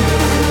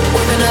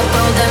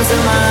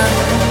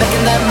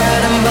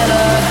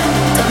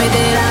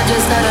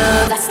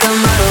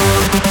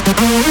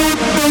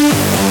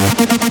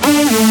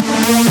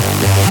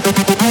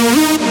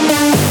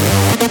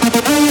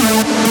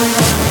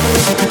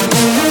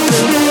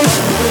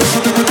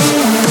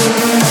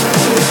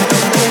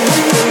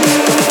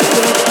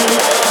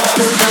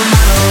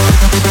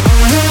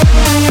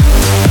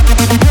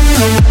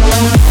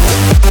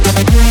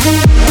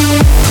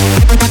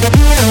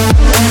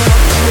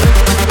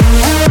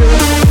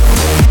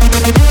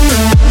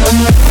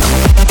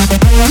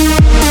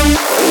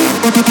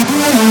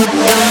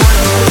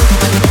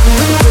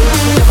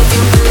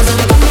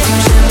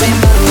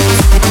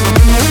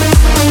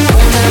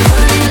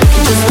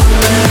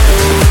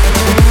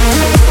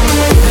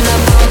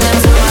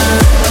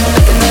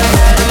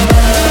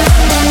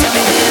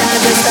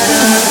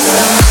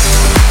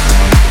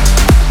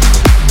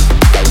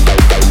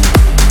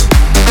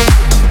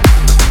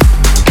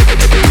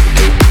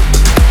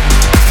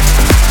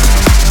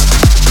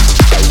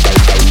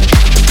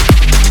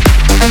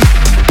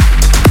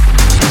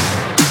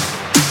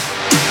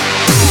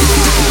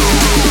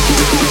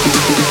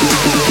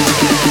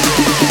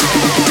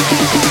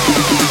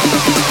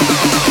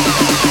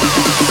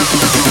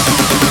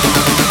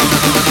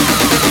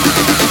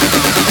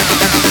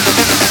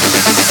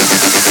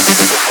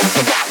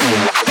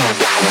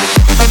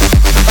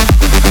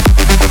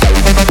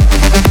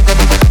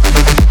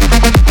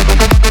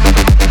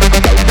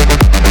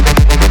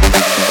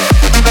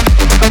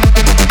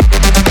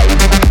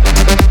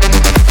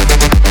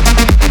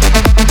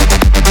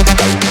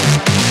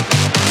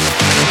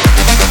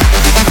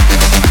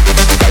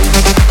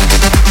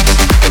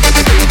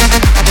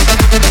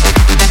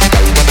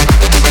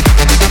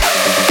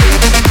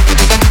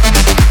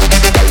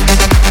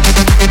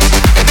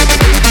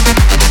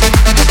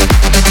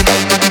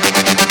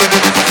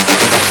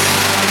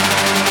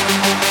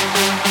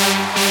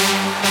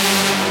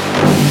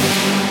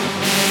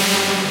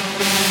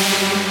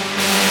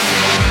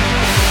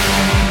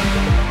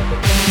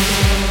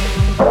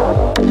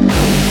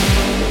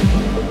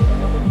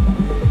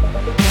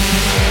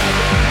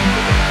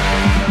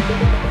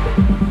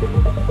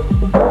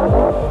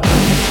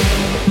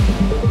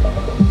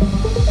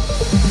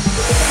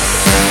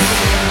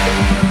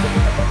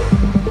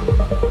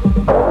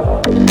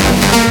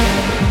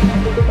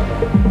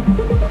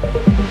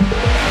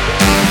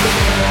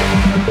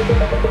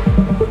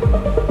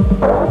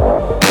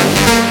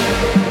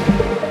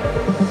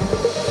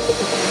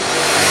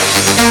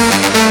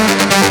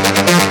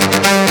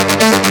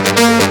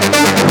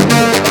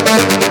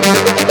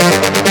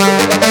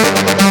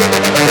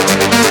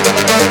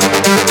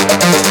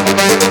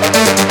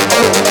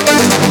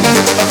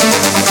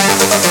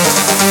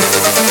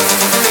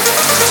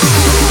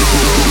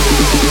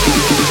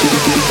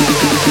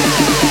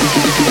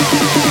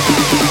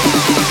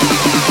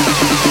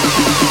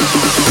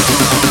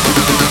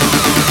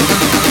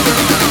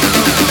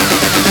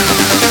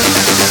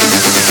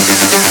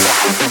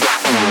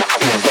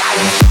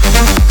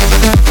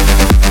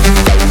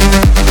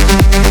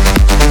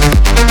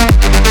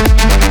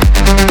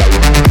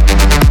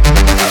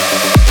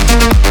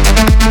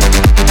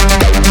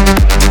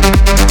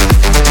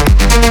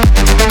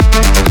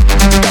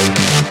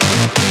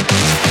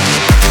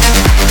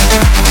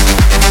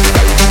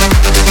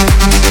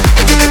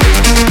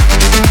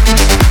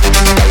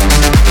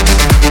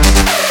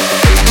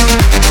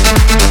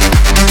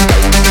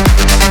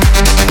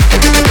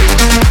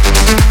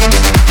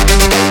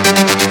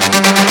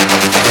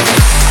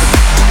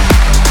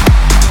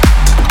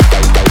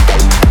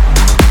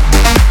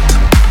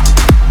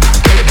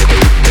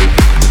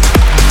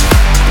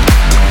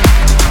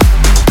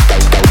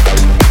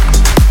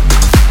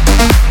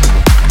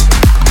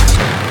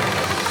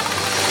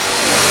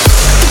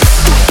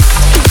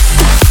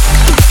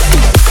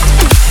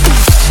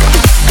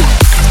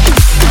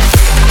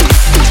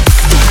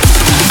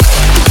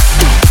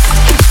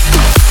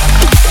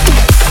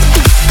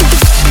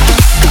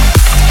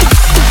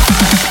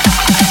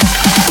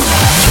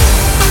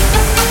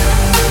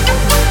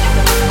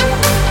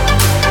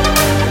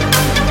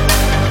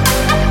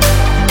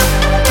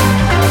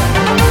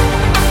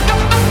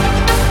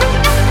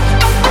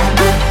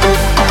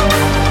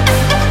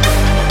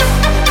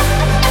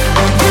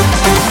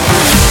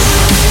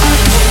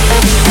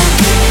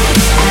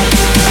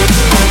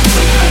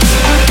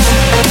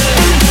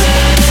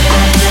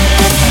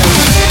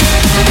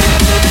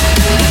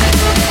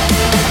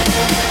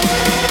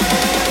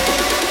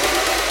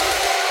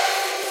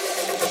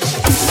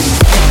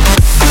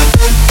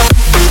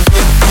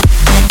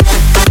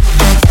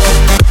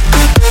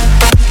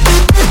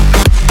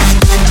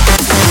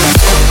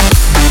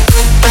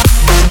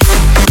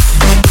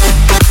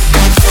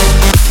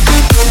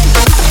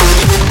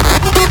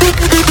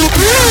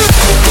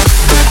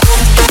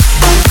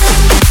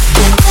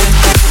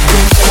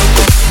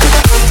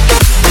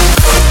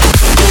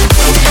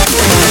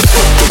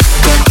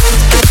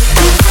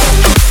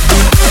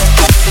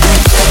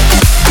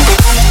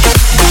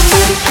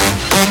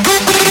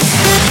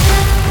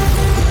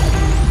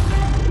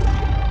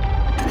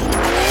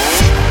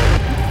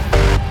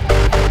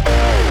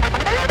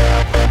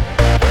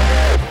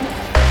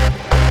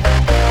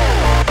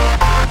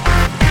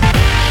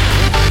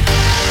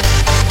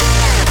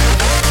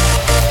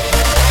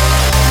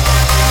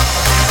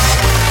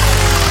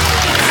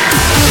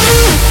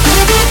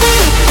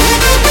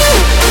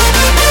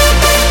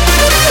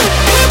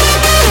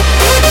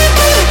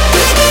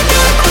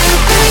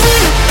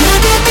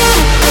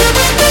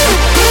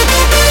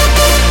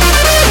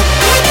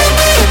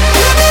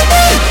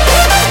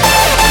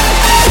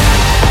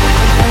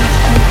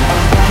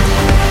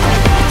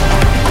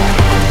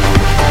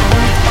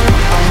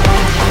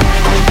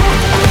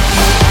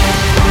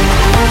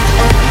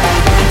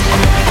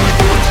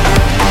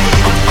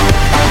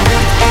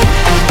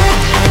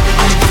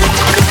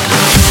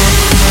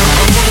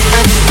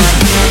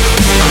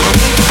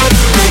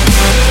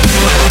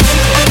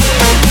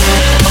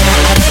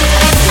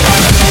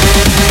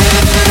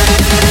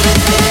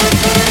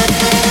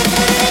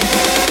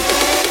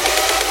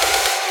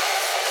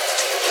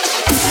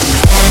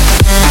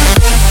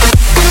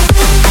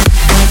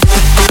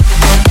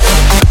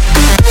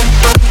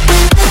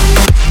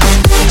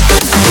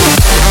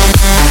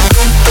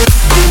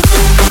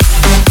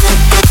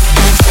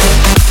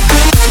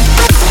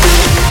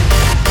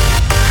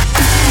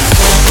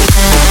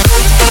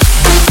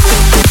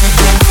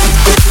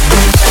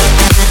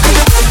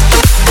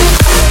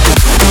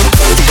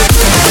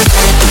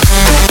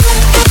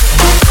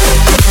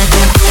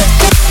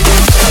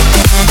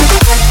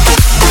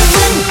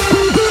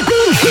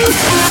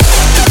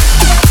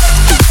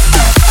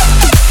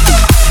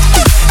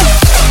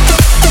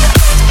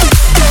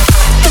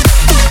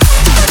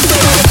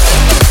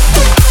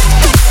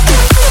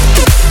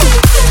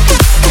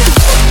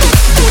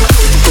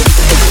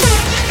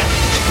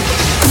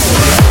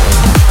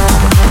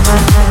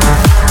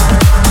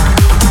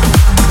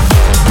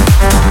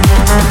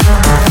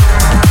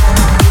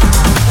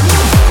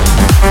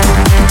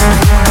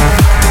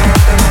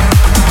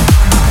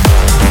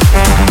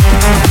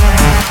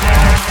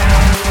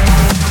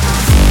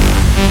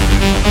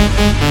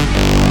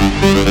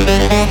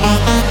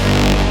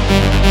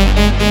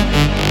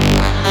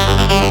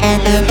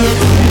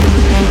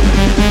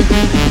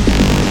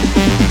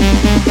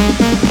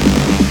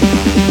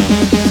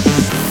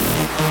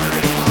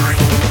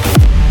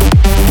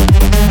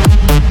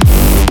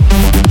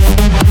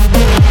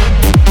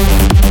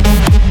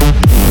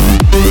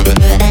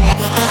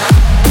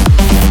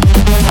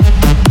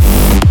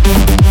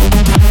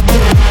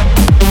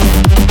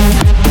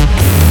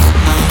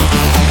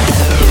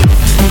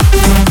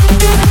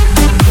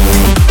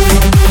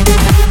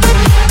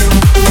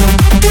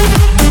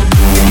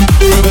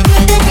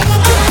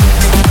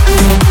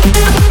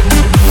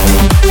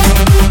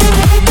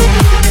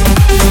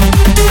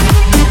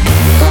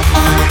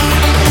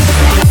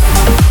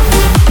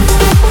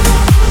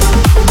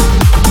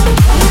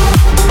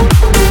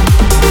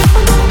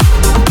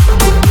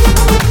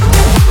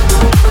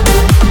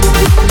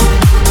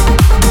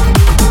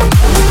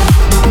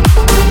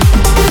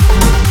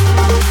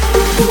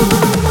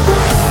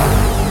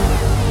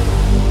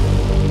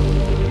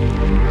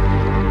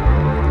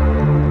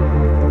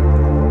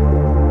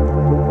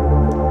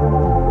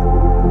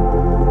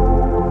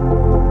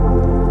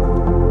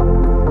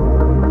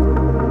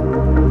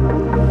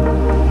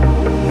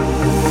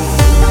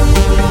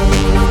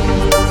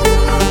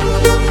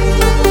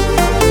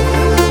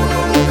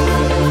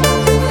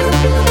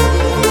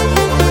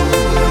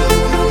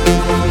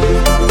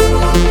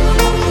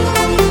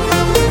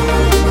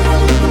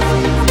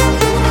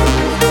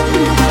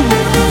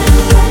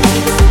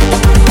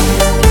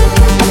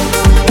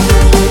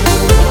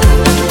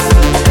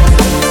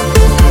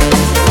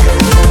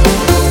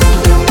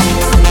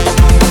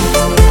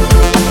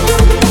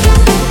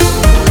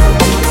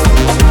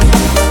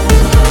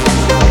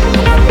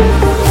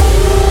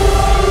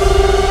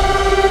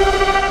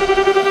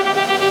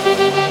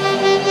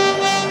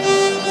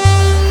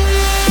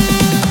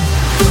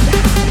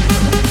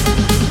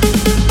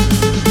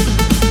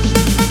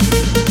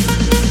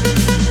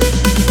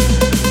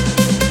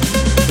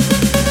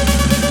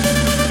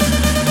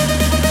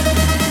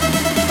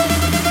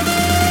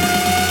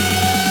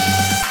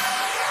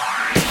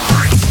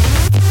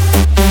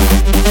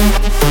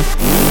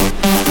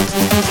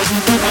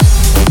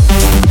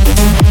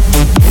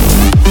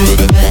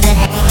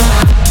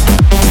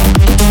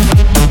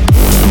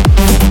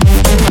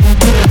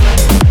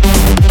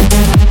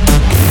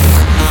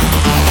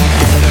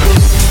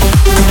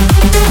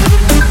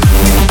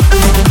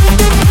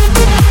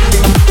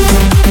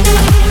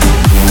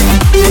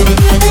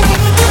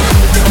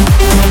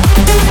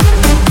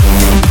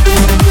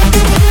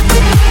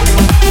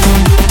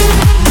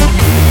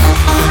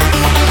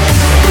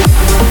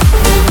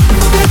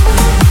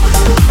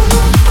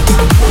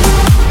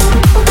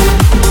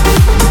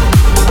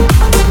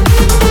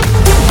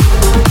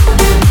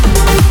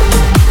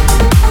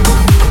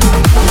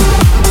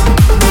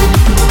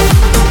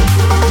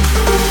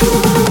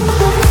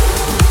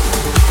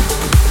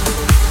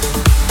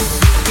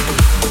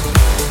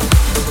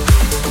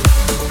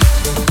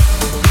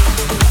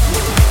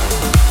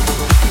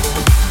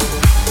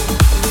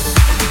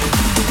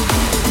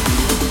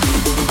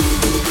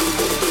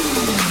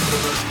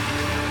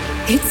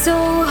 It's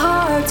so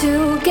hard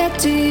to get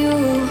to you.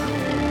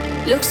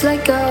 Looks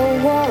like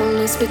a wall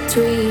is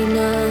between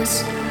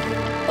us.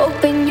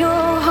 Open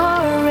your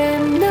heart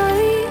and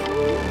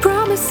I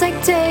promise I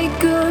take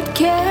good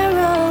care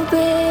of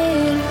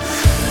it.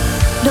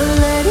 Don't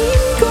let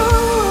it go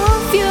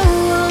of you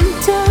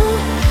until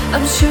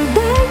I'm sure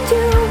that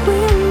you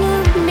will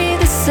love me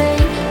the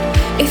same.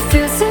 It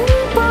feels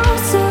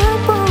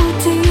impossible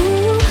to you.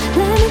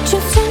 Let me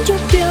just send you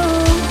view.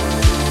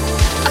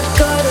 I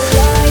gotta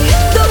lie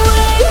the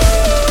way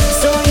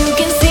so you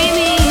can see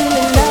me in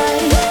the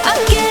night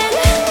again.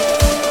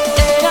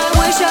 And I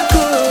wish I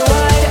could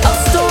write a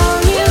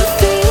story and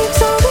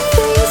fix all the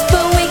things,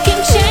 but we can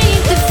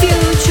change the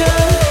future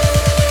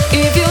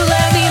if you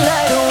let me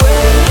light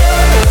away.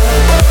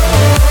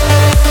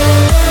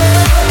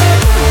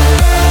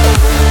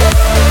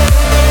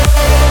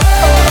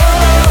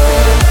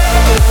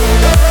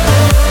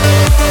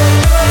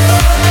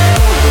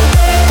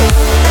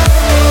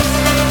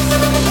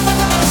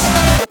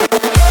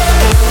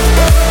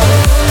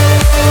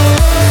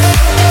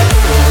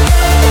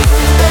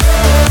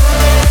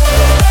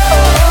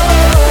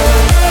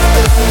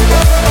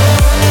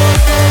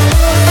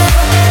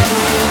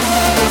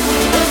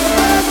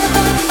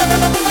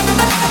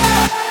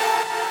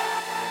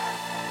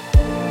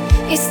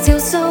 It's still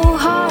so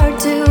hard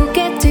to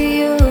get to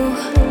you,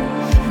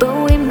 but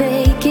we're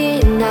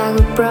making our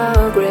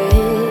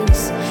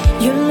progress.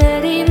 You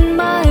let in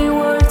my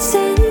words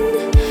in.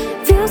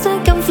 Feels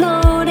like I'm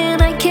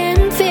floating, I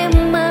can feel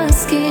my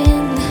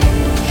skin.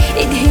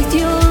 It hit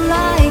you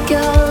like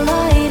a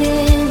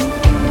lightning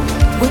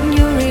when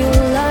you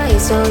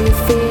realize all your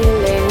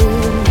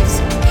feelings.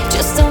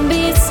 Just don't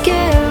be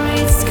scared,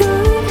 it's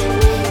good.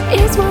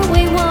 It's what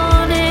we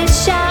wanted,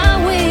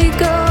 shall we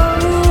go?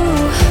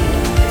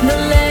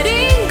 Not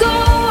letting go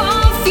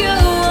of you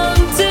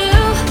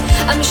until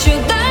I'm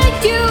sure that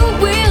you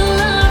will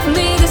love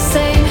me the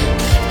same.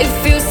 It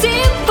feels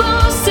impossible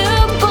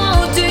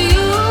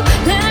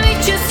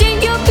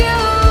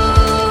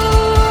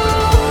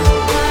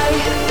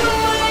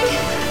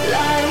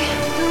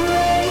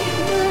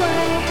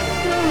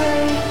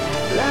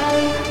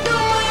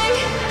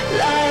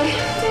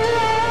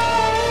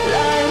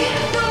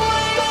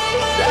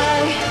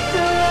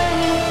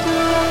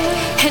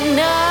And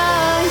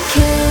I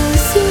can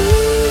see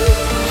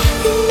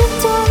in the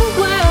dark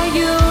where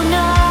you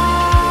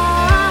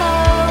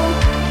now.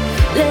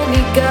 Let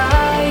me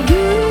guide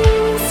you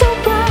so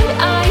bright.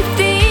 I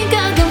think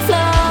I can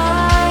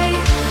fly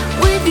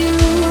with you.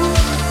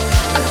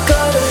 I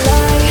gotta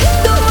light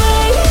the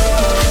way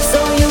so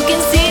you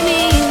can see me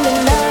in the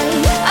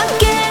night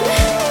again.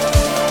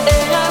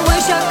 And I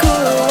wish I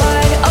could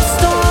write a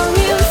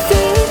story of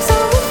things,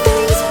 all the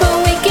things, but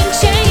we can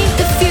change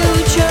the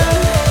future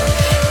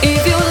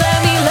if you let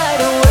me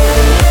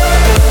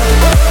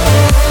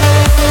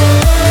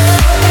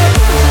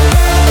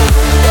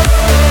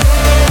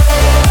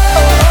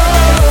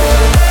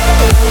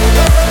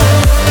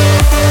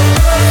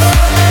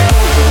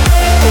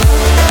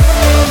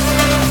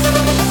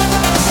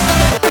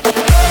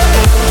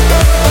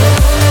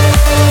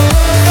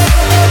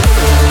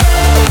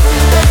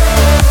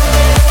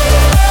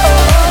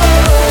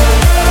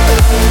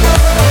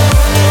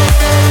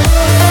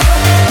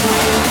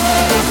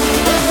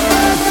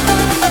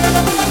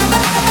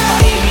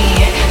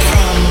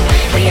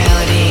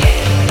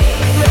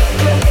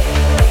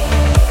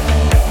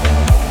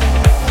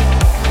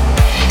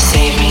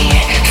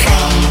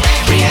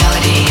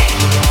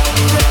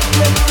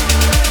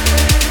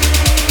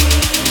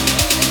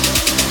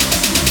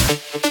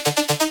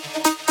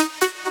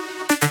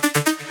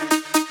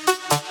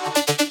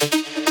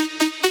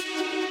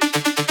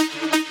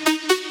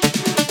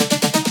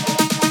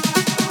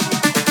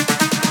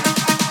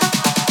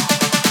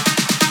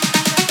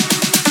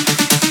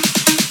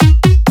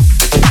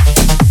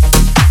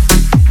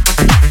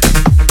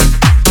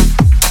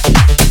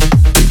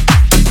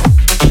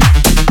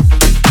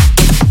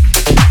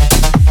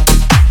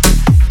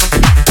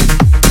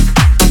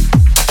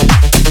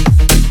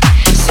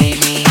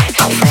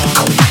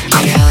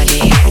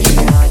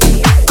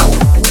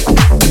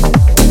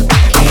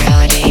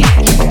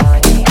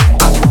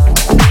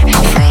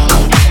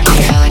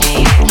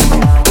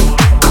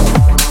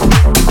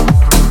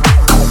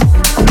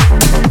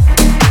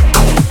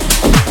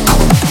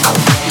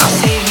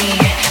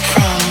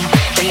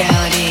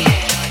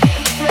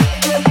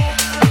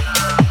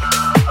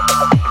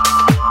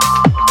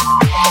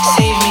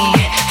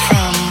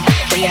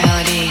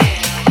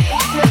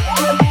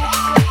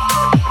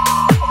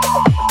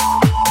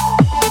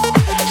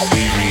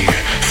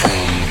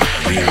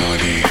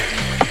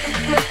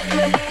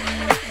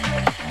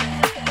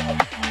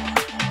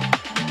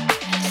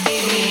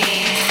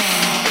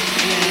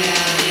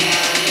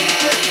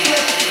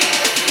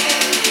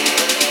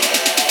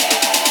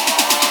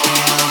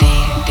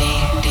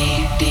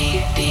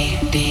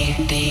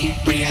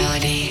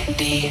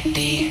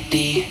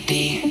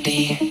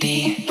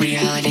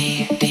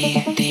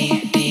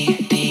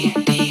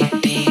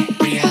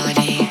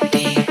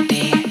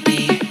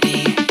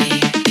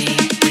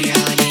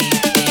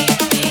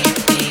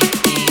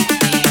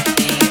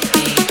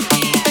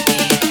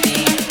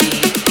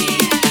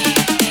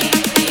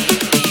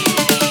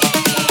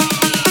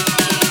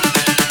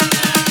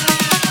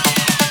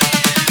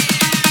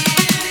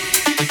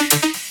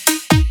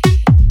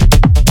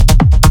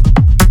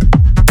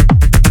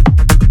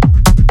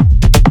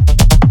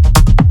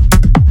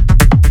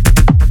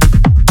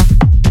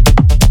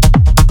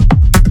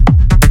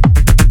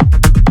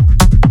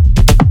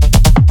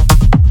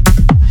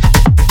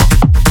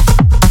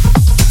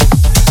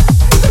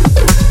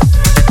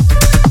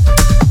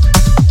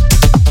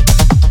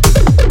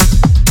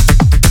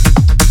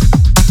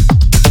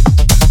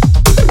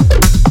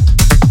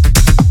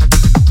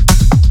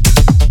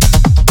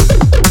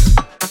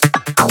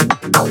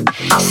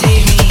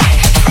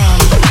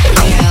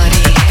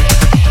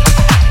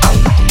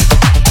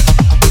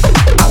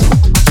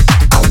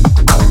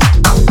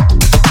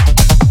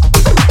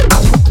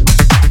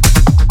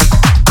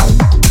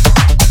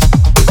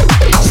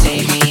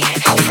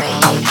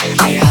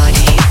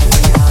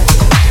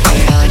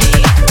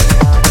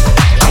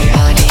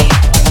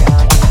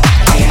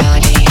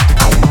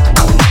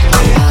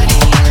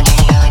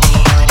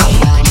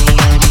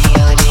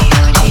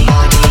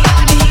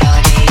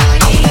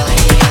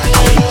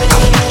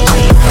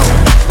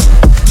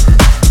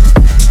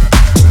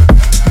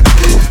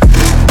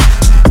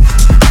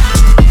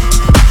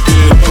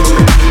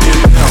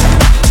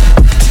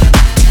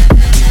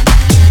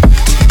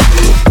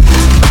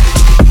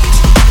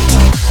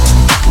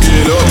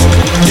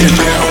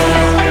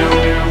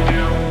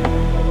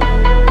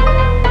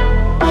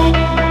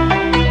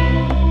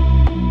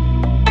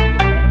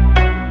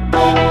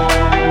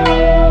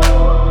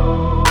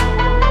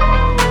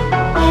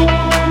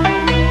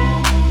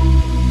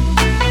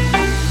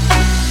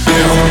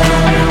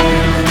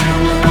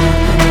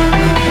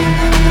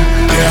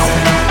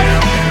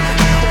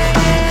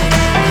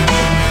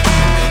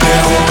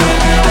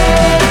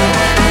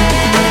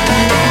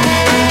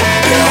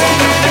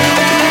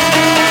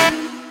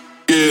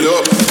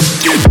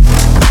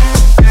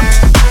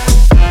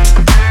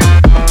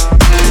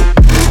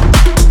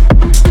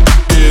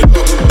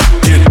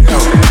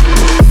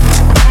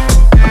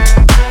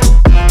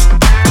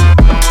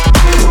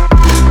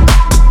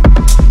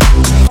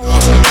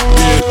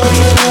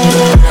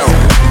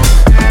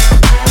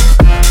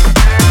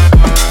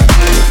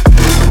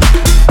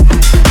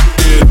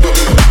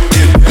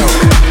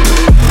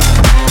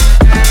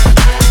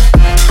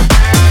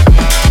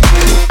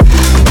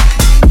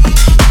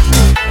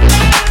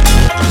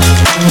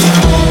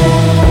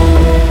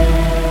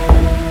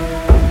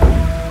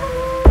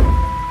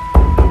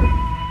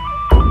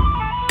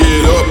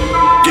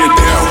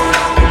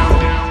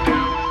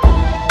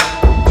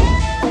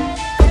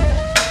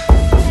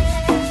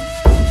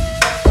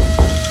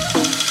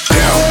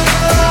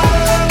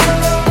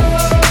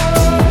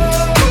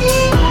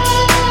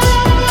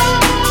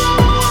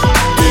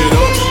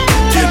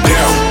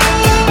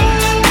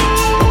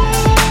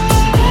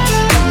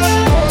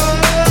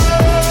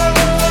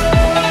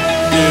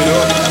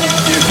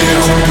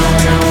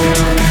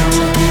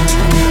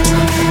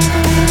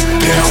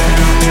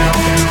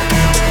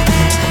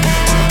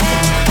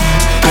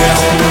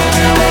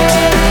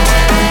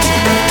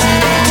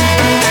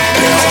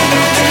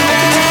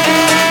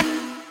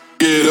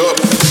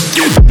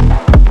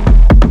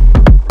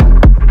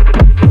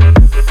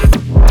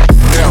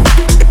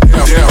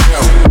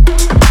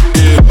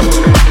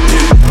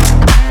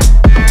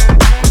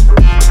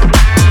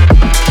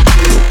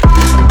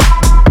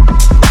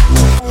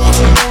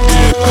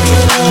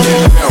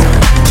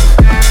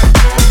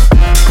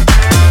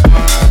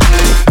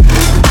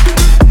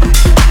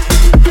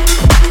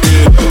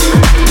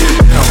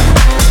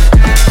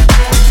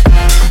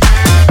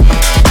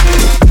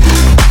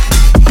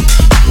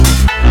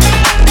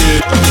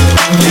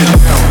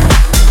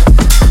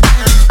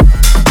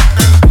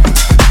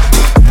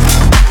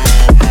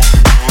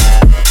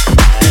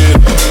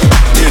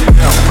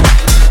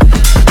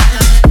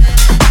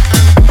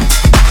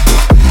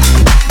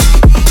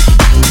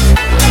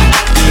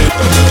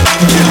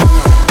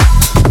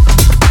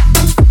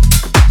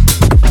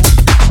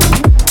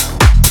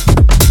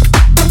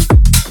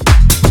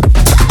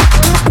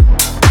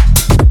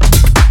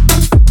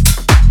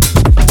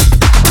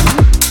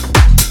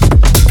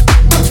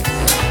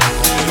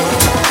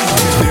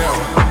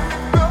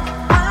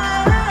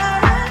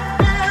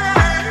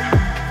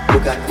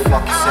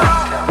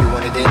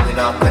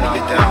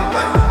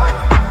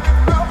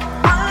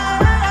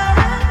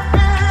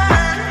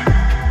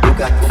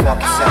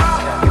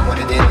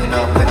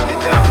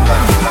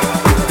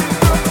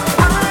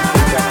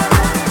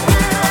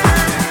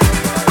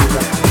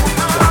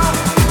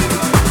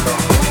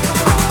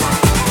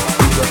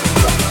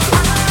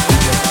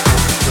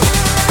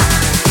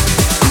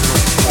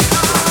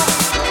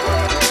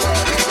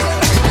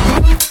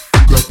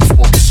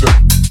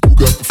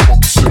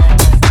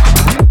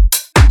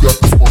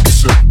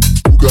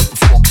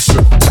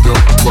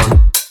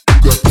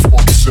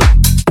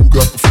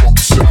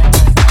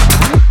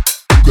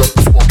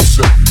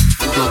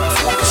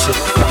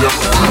Shit.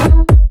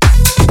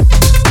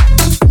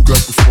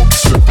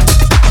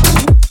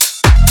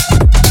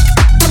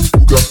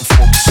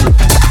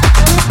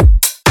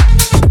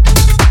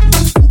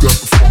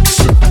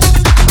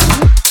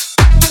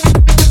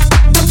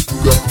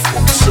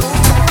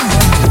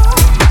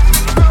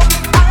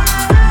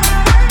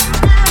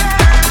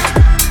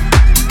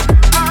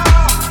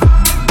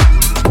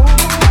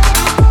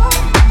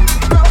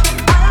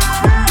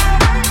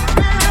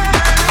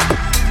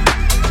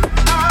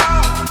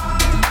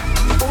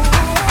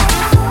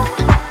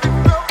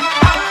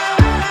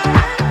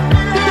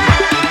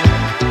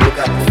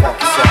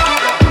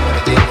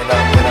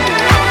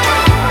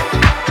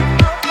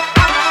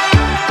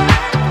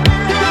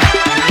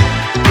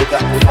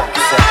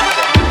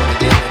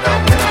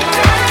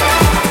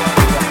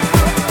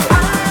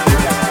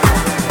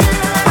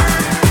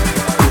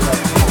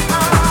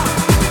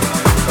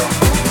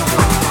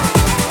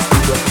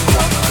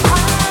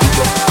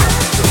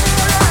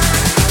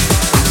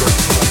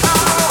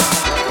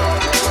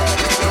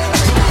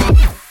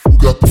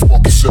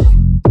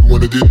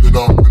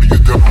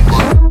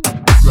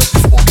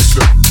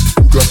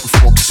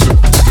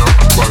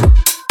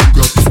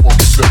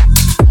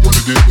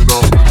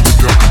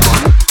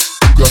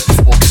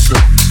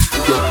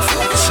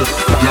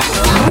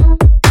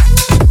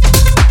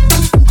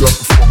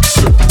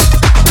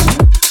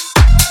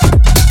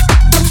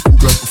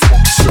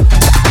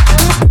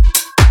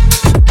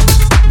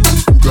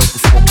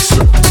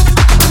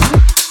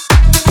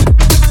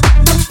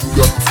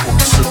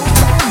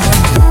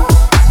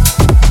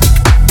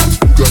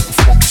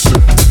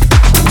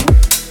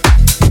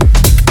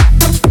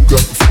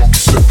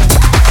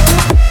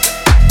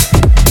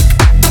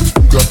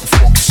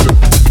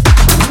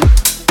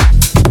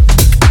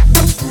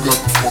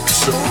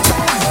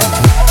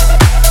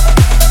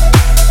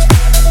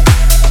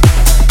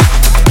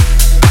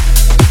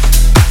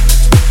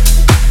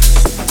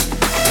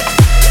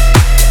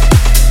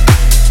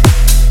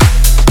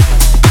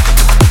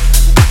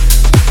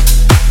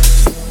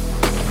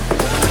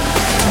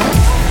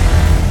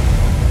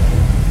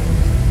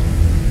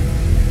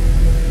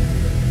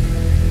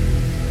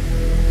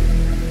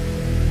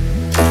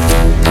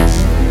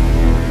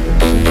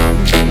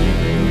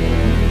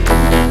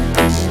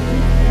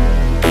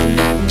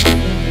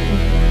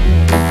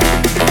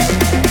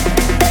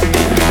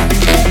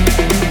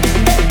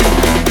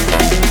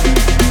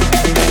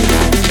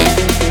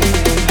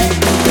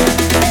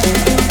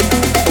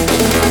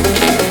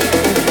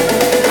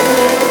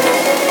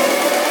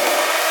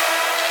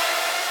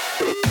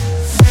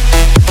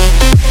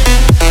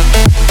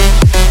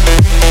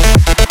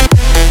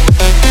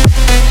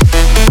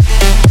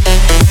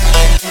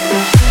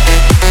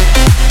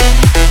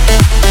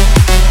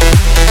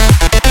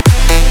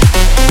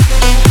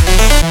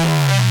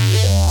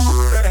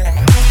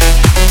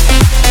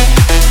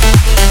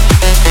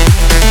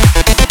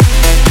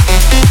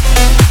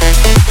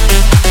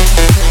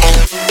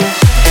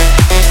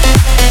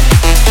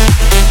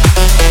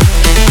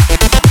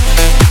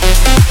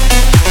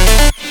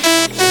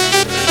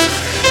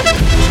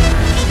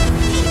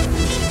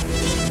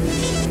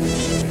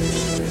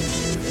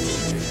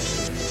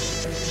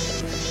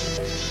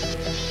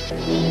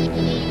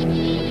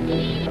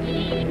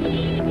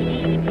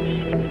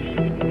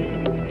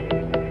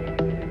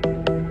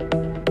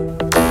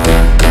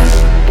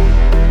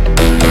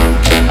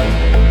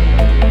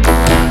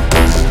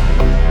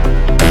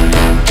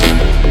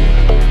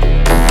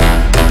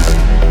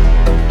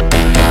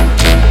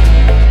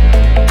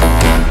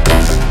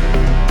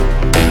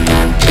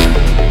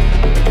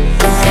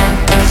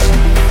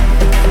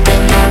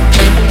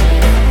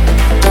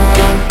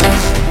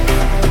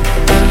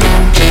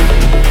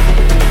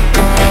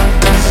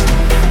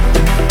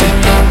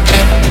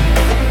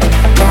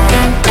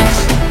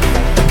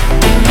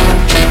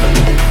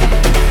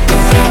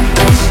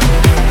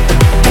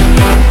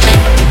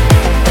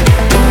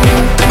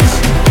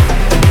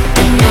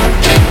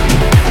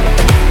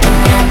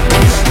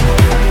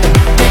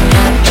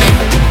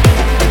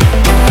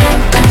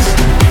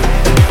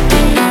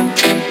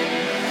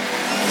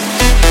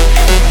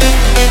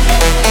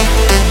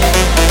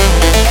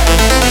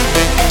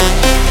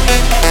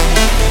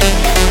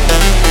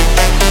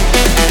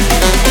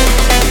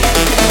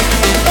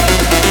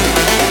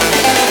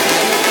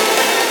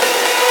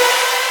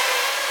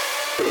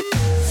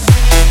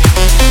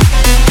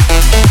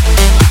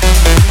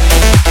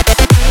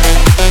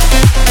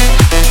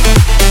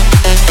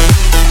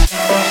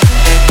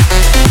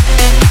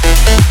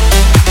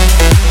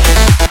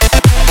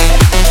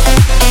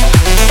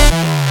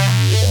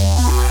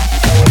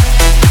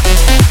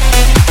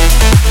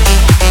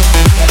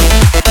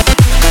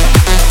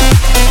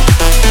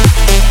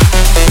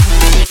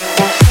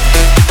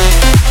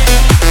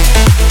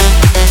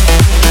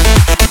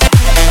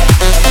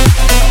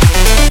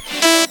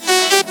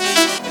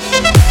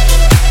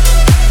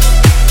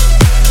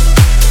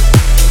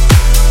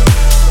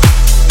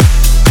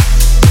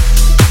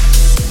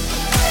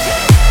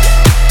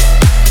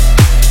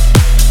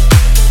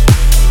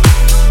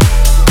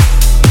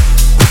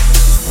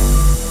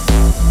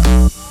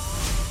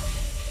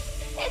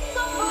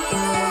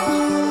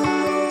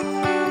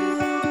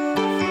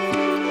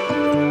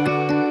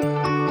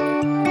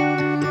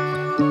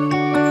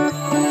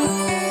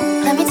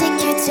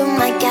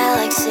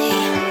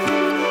 see.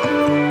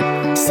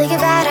 Say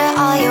goodbye to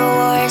all your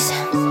wars.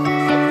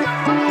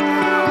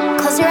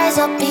 Close your eyes,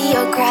 I'll be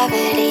your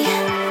gravity.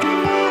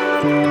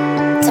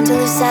 Time to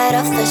lose sight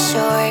of the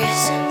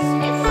shores.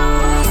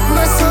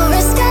 No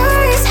silver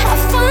skies, I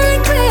finally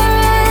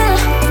clearing.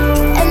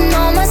 And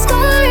all my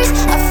scars,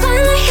 I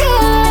finally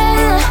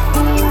healing.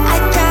 I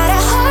got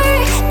a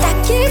heart that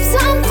keeps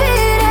on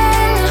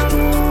beating.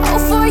 Oh,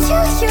 for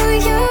you.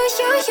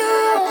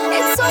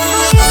 It's all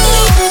for you.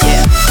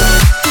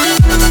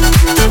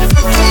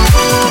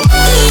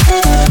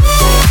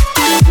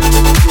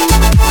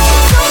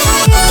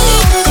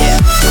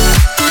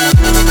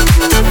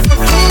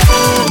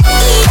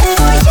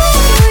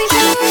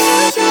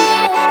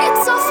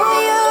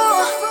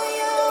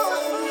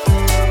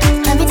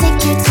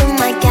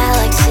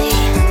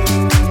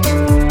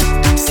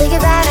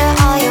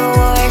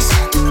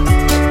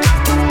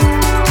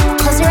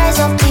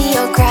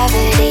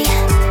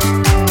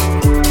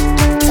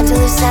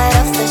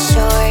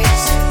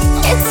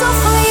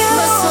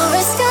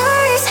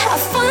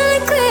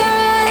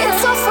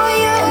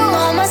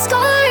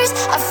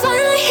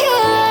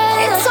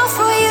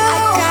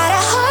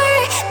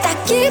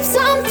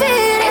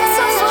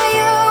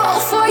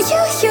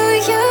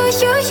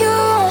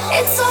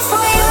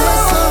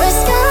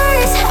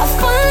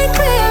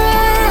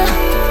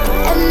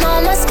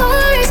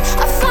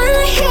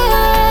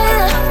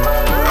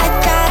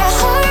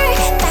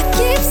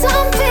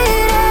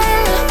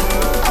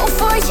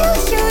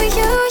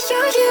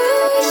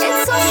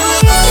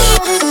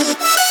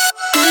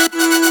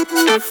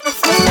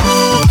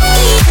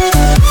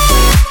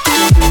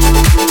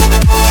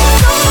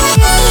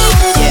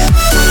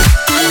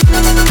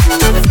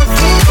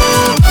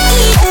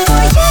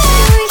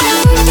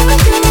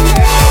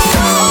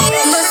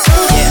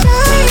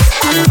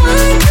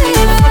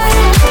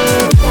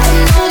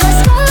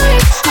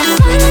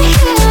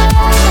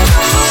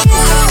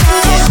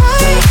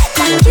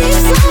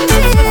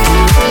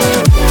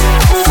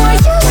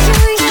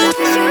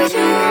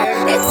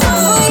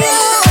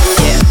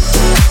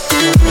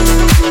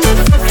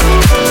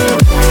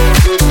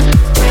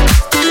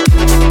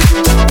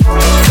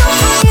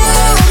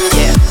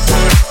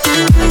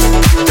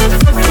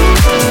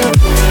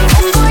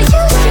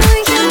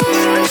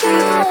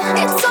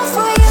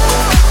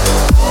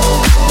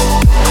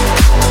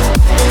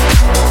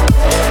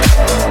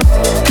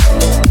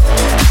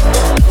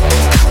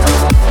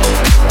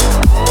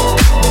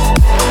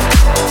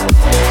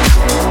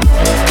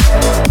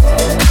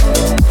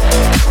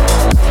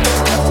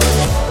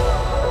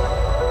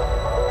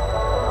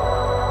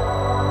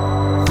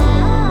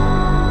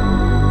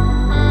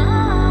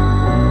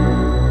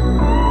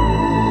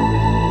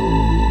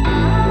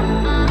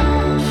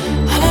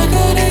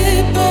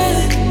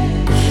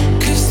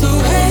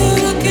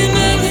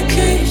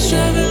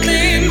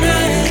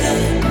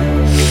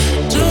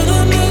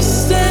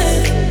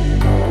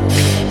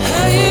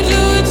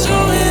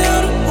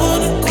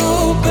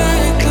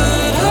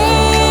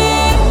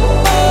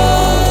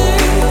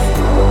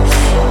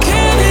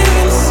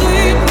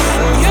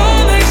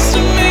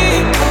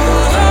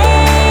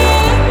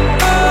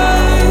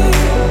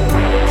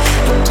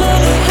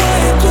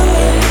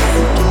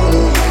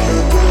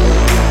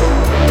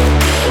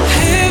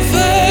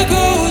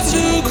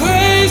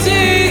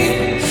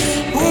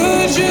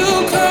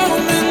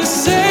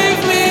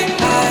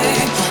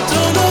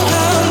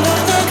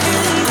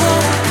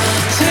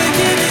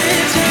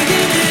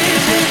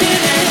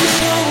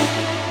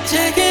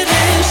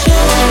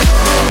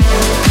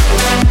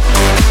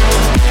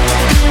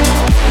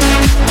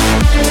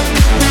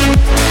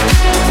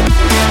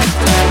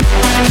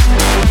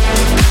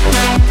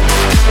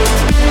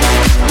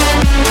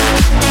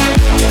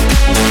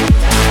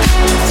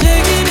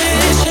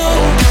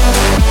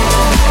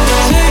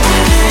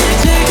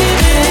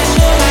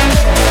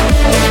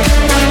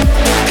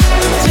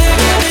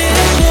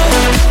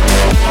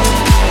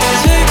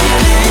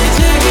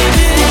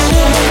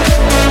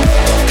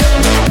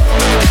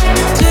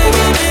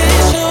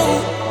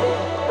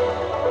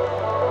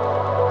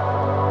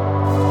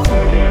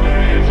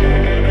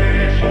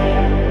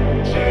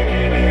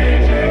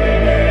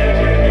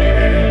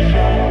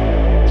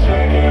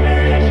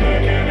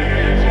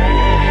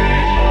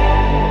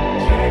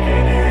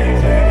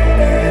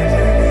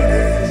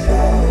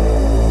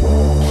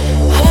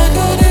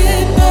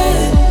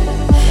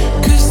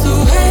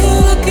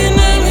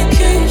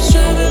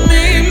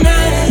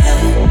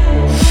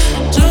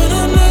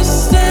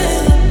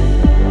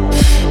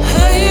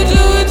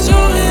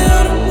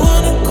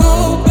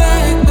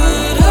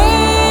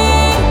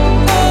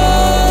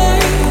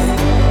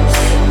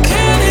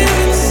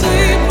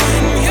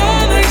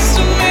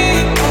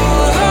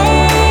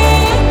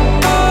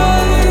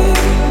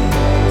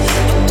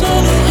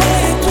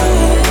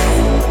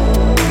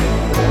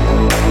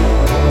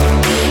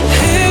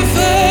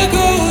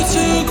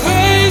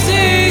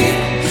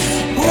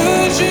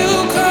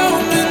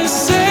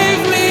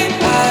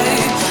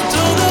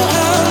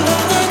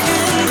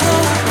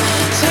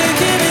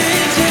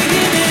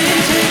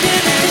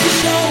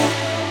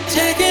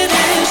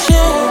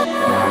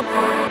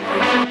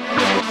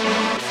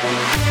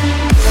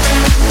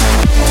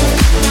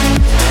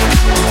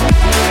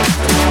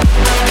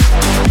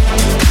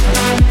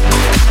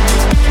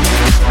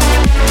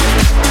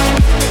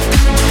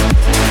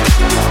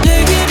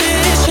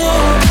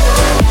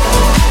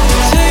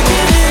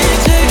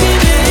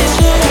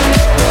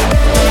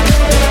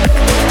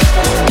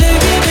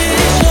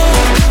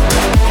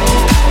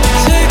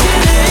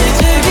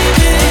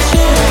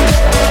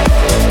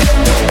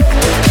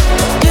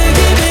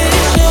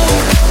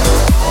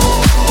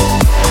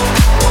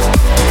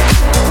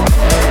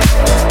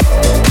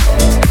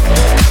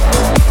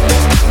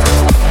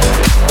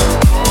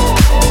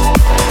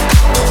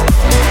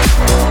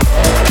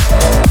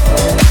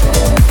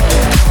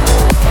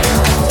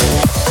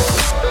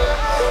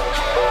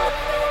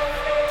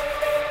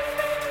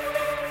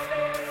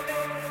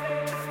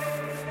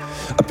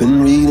 I've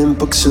been reading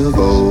books of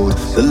old,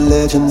 the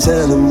legends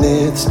and the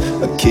myths,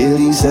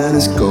 Achilles and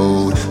his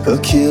gold,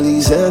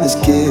 Hercules and his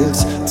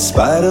gifts,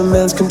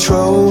 Spider-Man's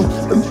control,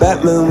 and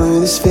Batman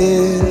with his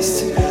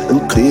fist.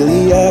 And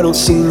clearly I don't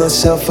see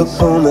myself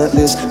upon that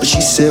list. But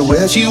she said,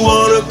 where'd you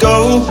wanna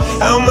go?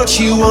 How much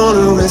you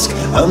wanna risk?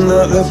 I'm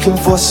not looking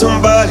for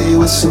somebody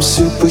with some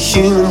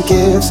superhuman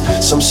gifts,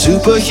 some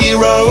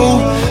superhero,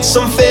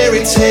 some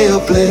fairy tale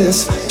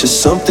bliss.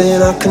 Just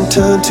something I can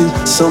turn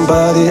to,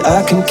 somebody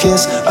I can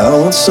kiss. I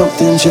want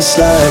something just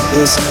like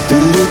this.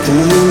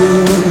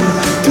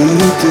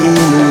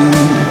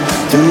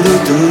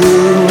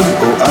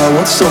 Oh, I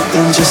want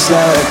something just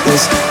like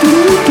this.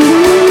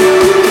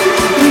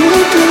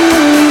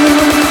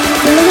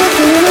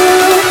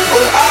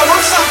 Oh, I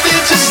want something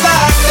just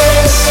like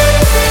this.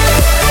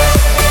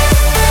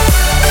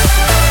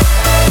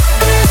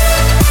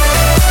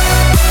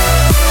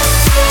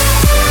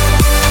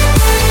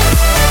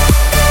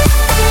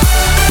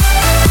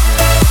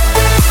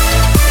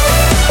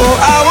 Oh,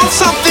 I want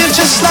something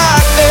just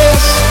like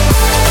this.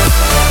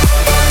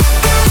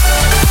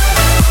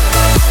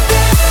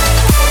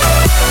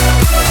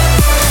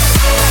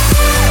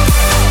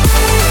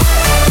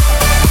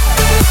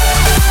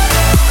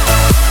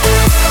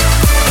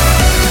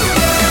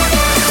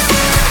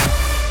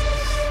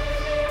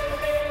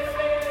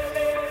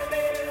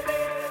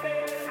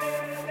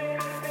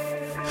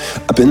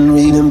 I've been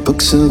reading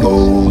books of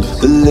old,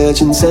 the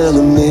legends and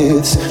the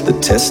myths, the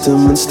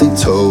testaments they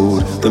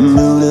told, the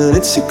moon and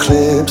its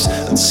eclipse,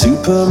 and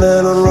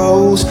Superman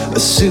unrolls a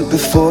suit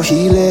before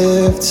he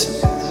lived.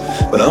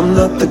 But I'm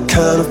not the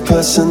kind of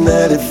person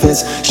that it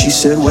fits. She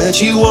said, where'd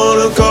you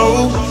wanna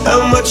go?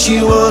 How much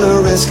you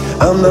wanna risk?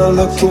 I'm not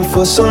looking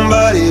for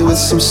somebody with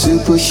some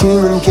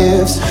superhuman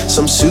gifts,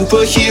 some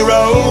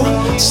superhero,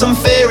 some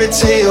fairy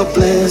tale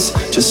bliss.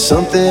 Just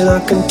something I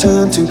can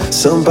turn to,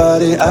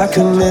 somebody I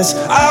can miss.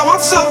 I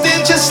want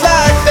something just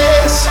like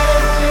this.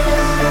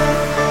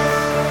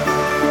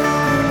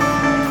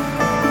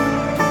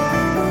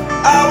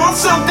 I want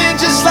something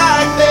just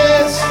like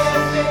this.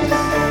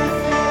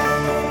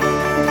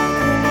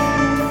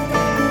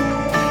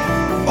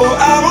 Oh,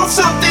 I want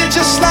something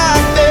just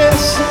like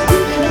this.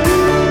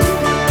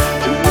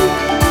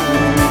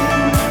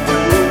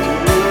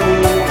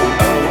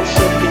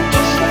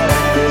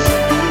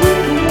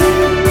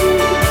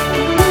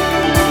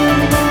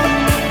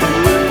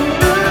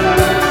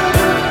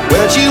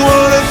 Where'd you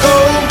wanna go?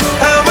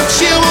 How much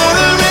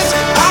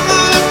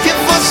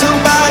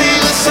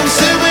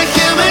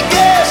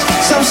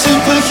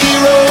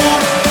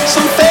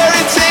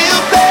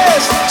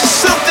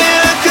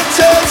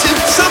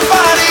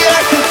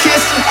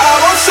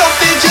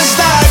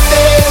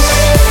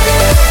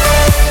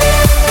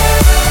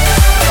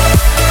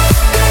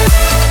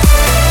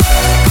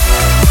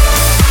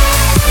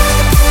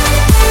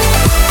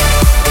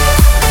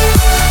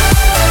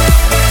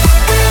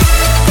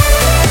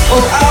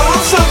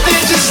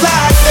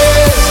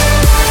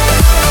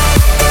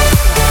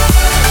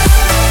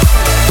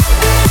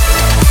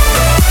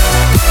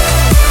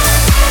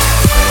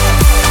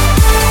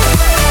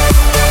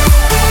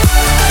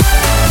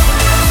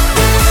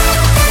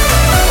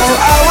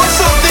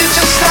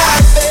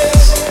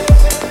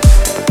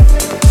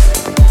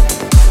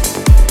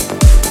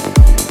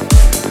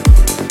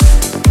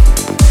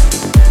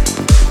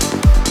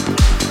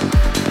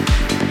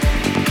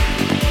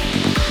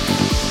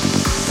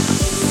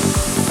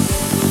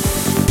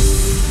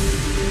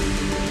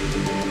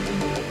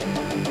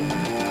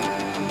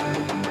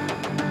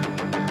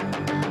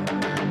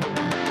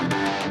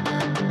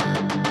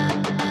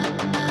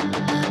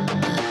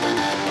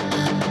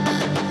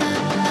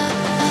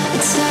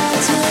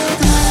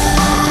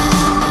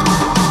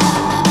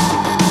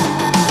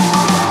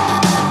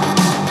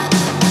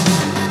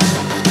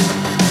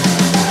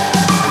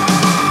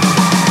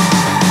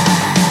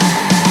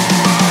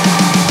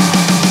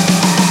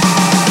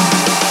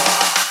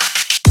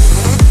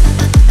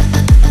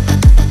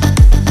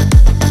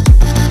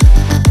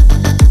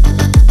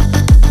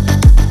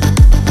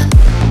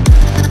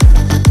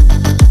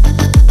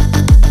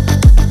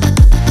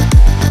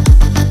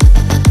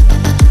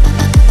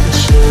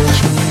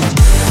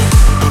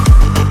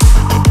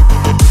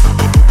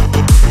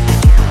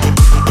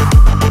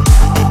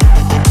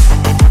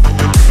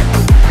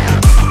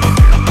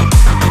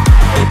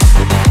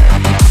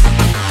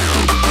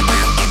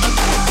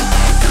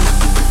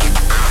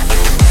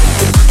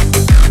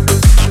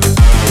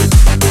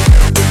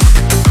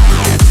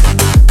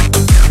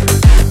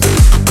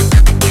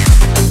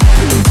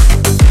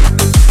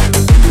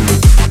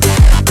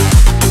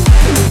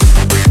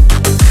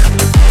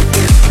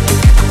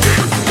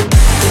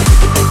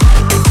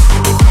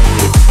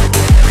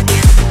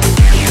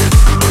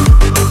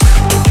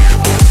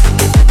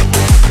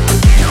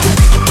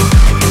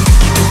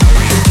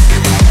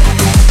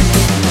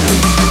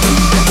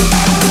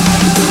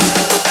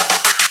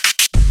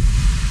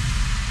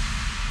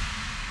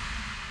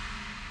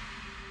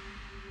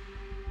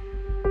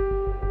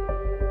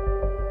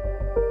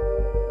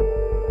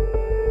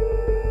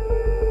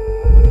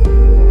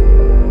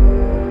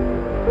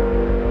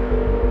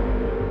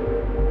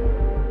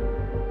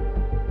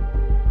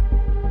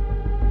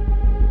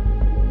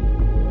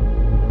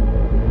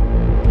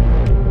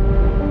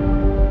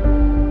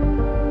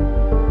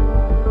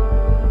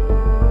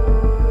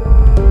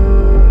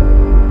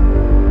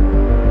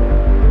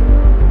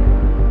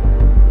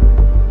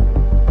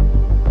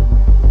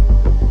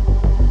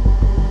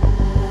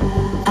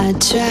I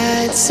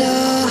tried so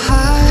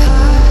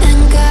hard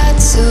and got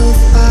so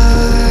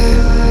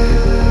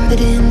far,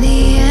 but in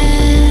the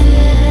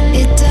end,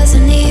 it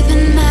doesn't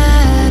even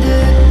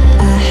matter.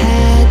 I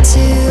had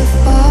to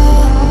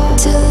fall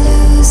to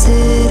lose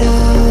it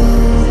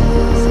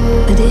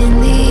all, but in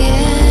the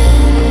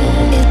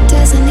end, it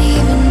doesn't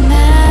even matter.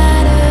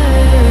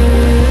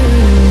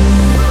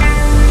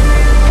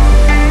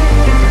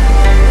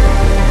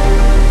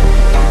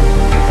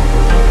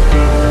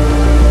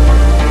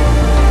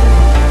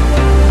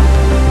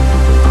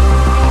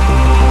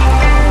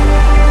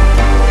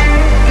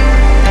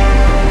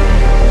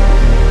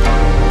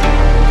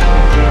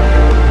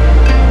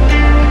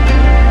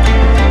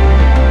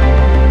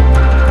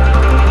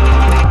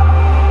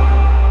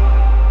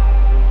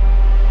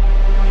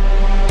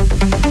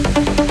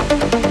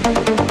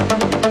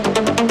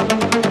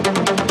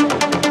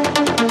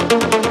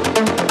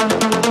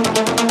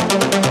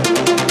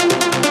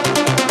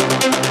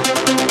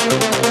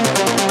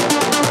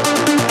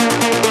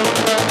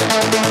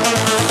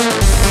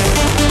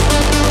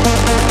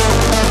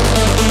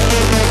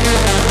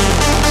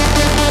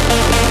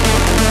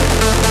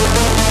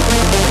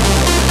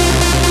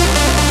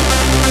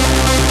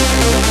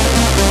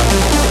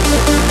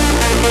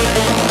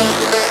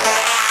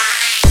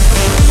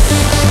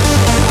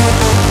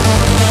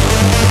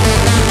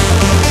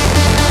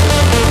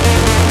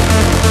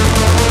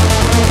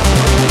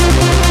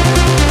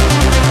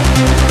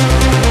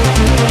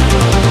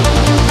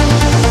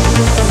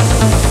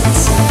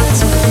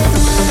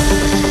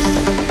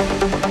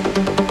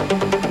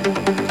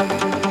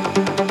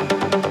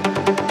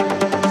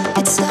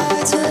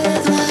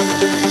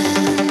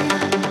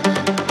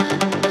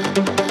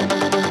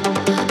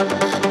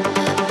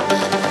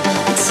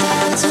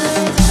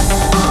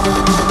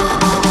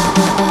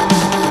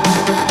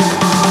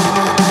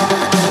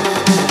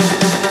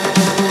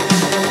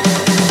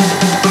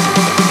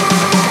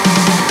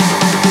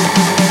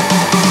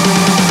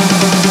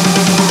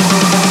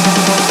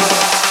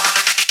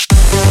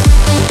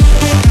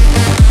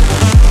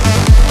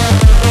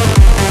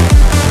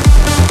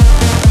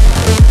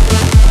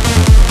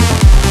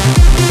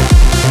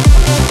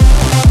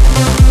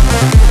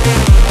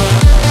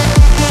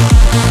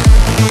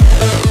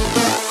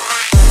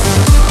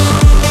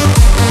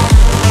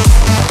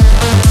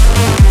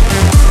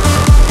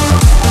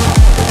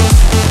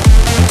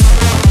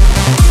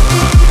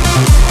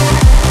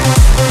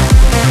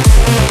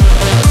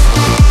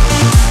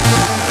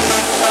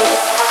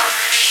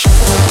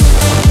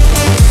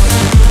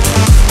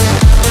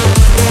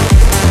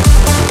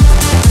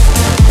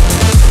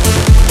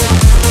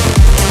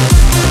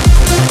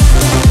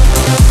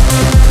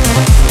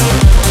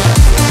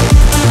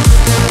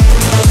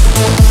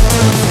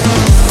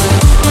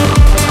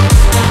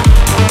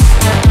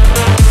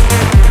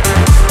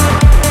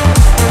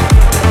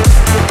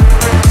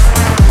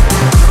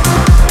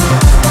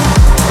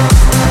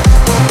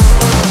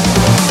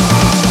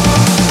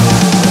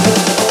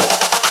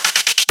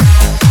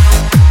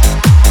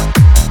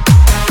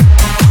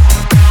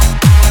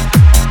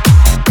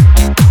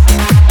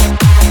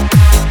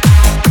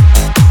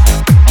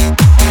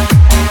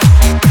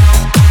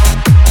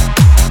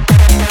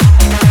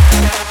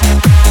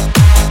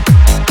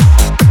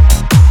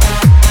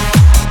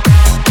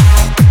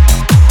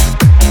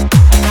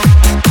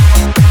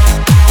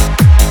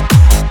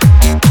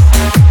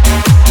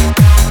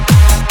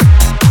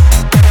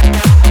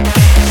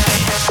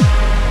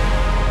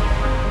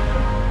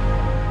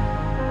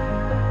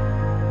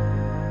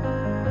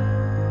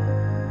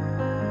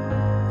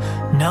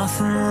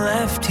 Nothing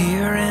left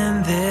here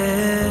in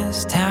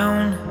this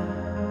town.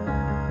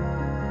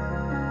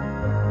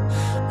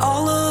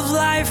 All of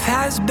life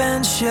has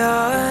been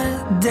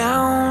shut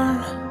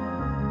down.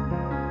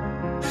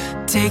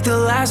 Take the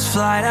last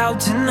flight out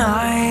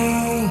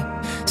tonight.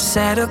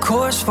 Set a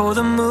course for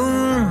the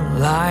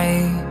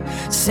moonlight.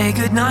 Say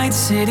goodnight,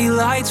 city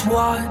lights.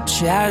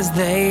 Watch as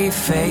they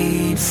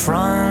fade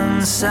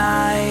from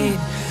sight.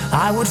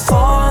 I would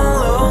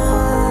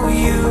follow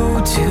you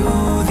to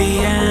the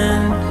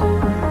end.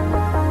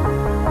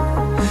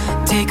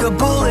 Take a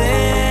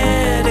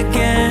bullet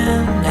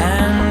again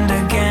and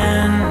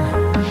again.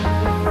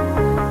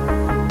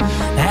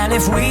 And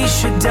if we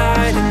should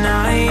die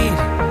tonight,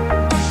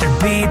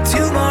 there'd be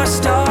 2 more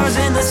stars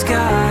in the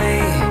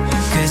sky.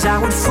 'Cause I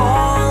would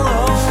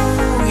follow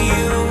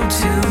you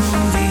to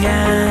the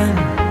end,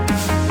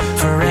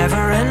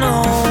 forever and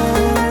always.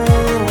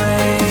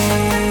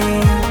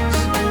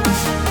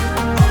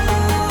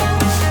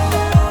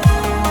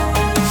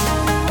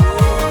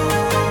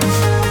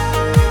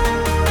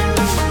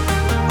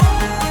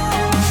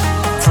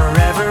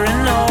 Forever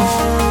and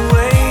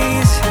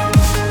always.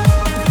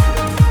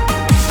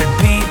 There'd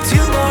be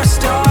 2 more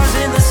stars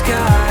in the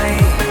sky.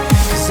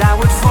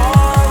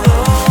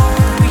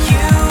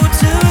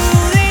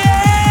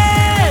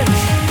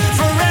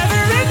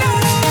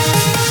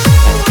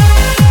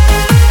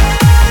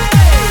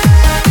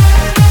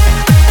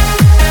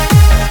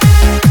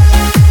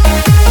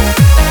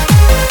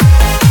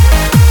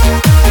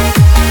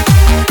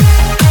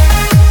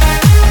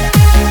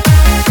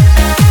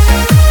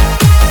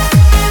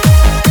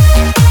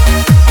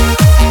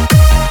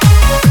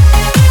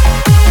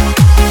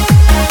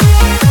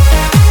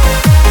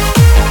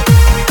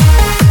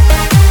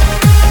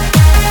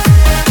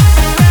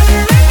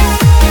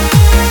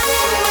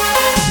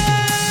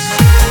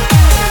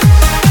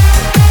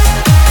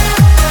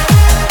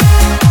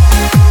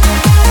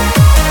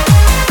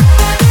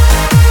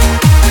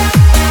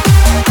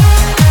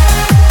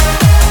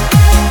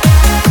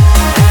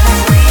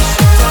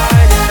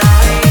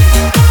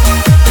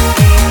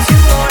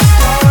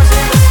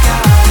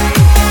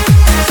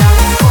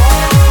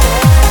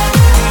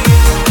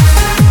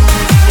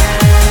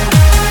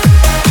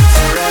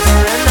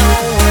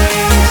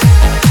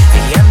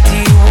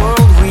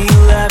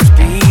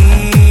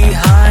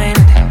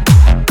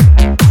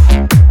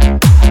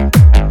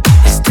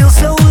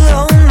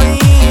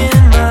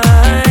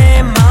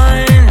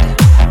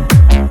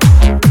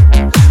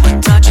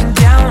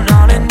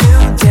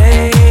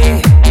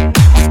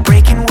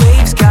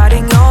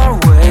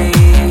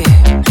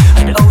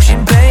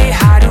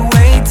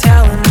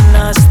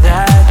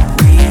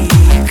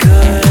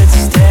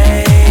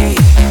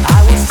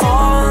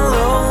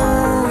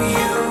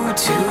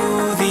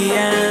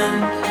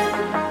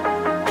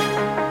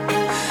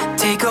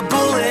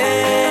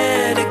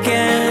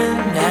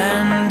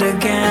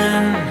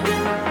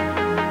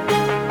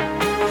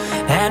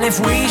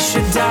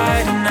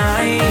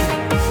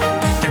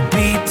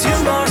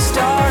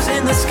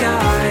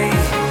 sky,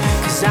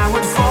 'cause I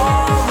would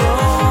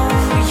follow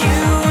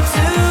you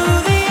to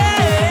the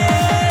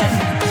end,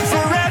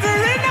 forever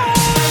and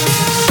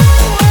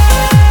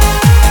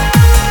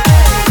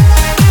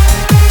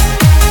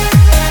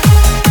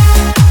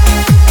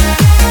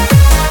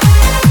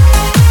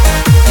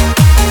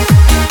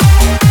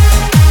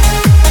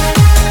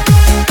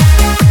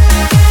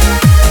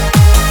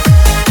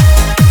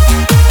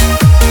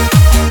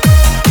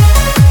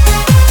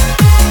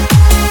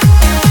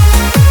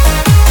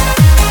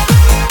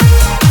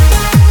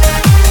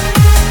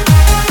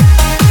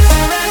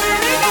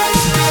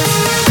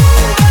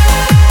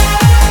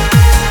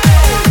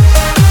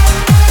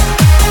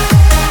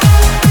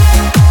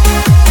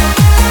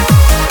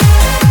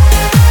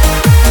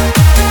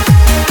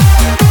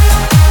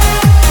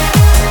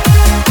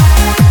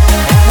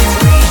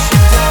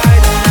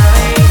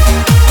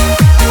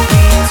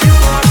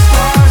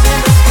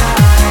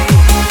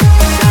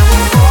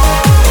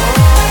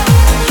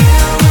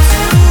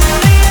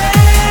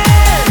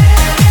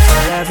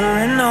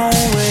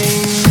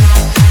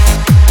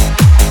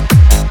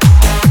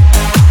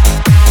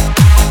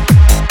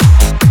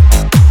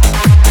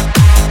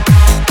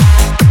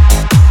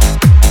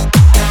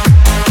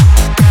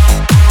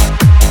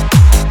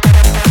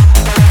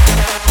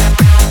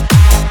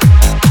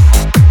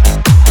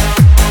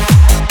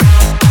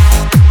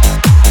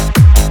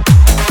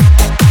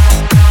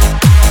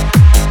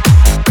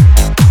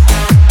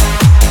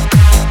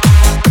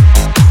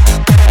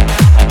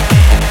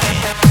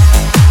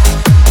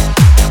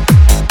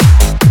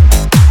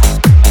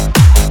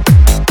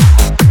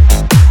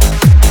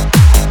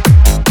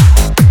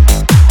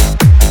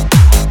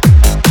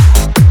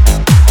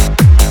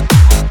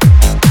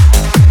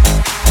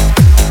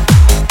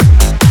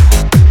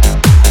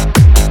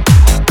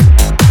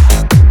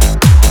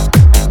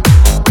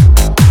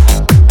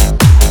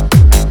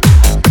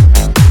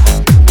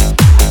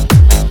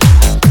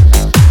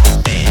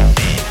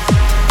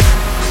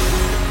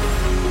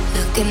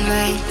looking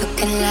right,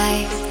 looking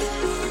like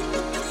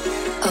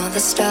all the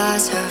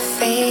stars are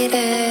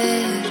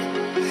faded.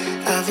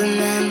 I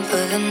remember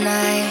the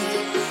night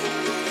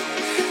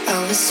I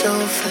was so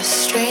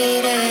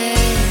frustrated.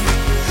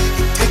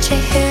 I touch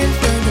your hand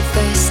for the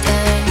first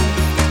time,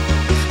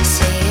 I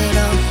see it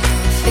on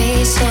your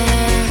face.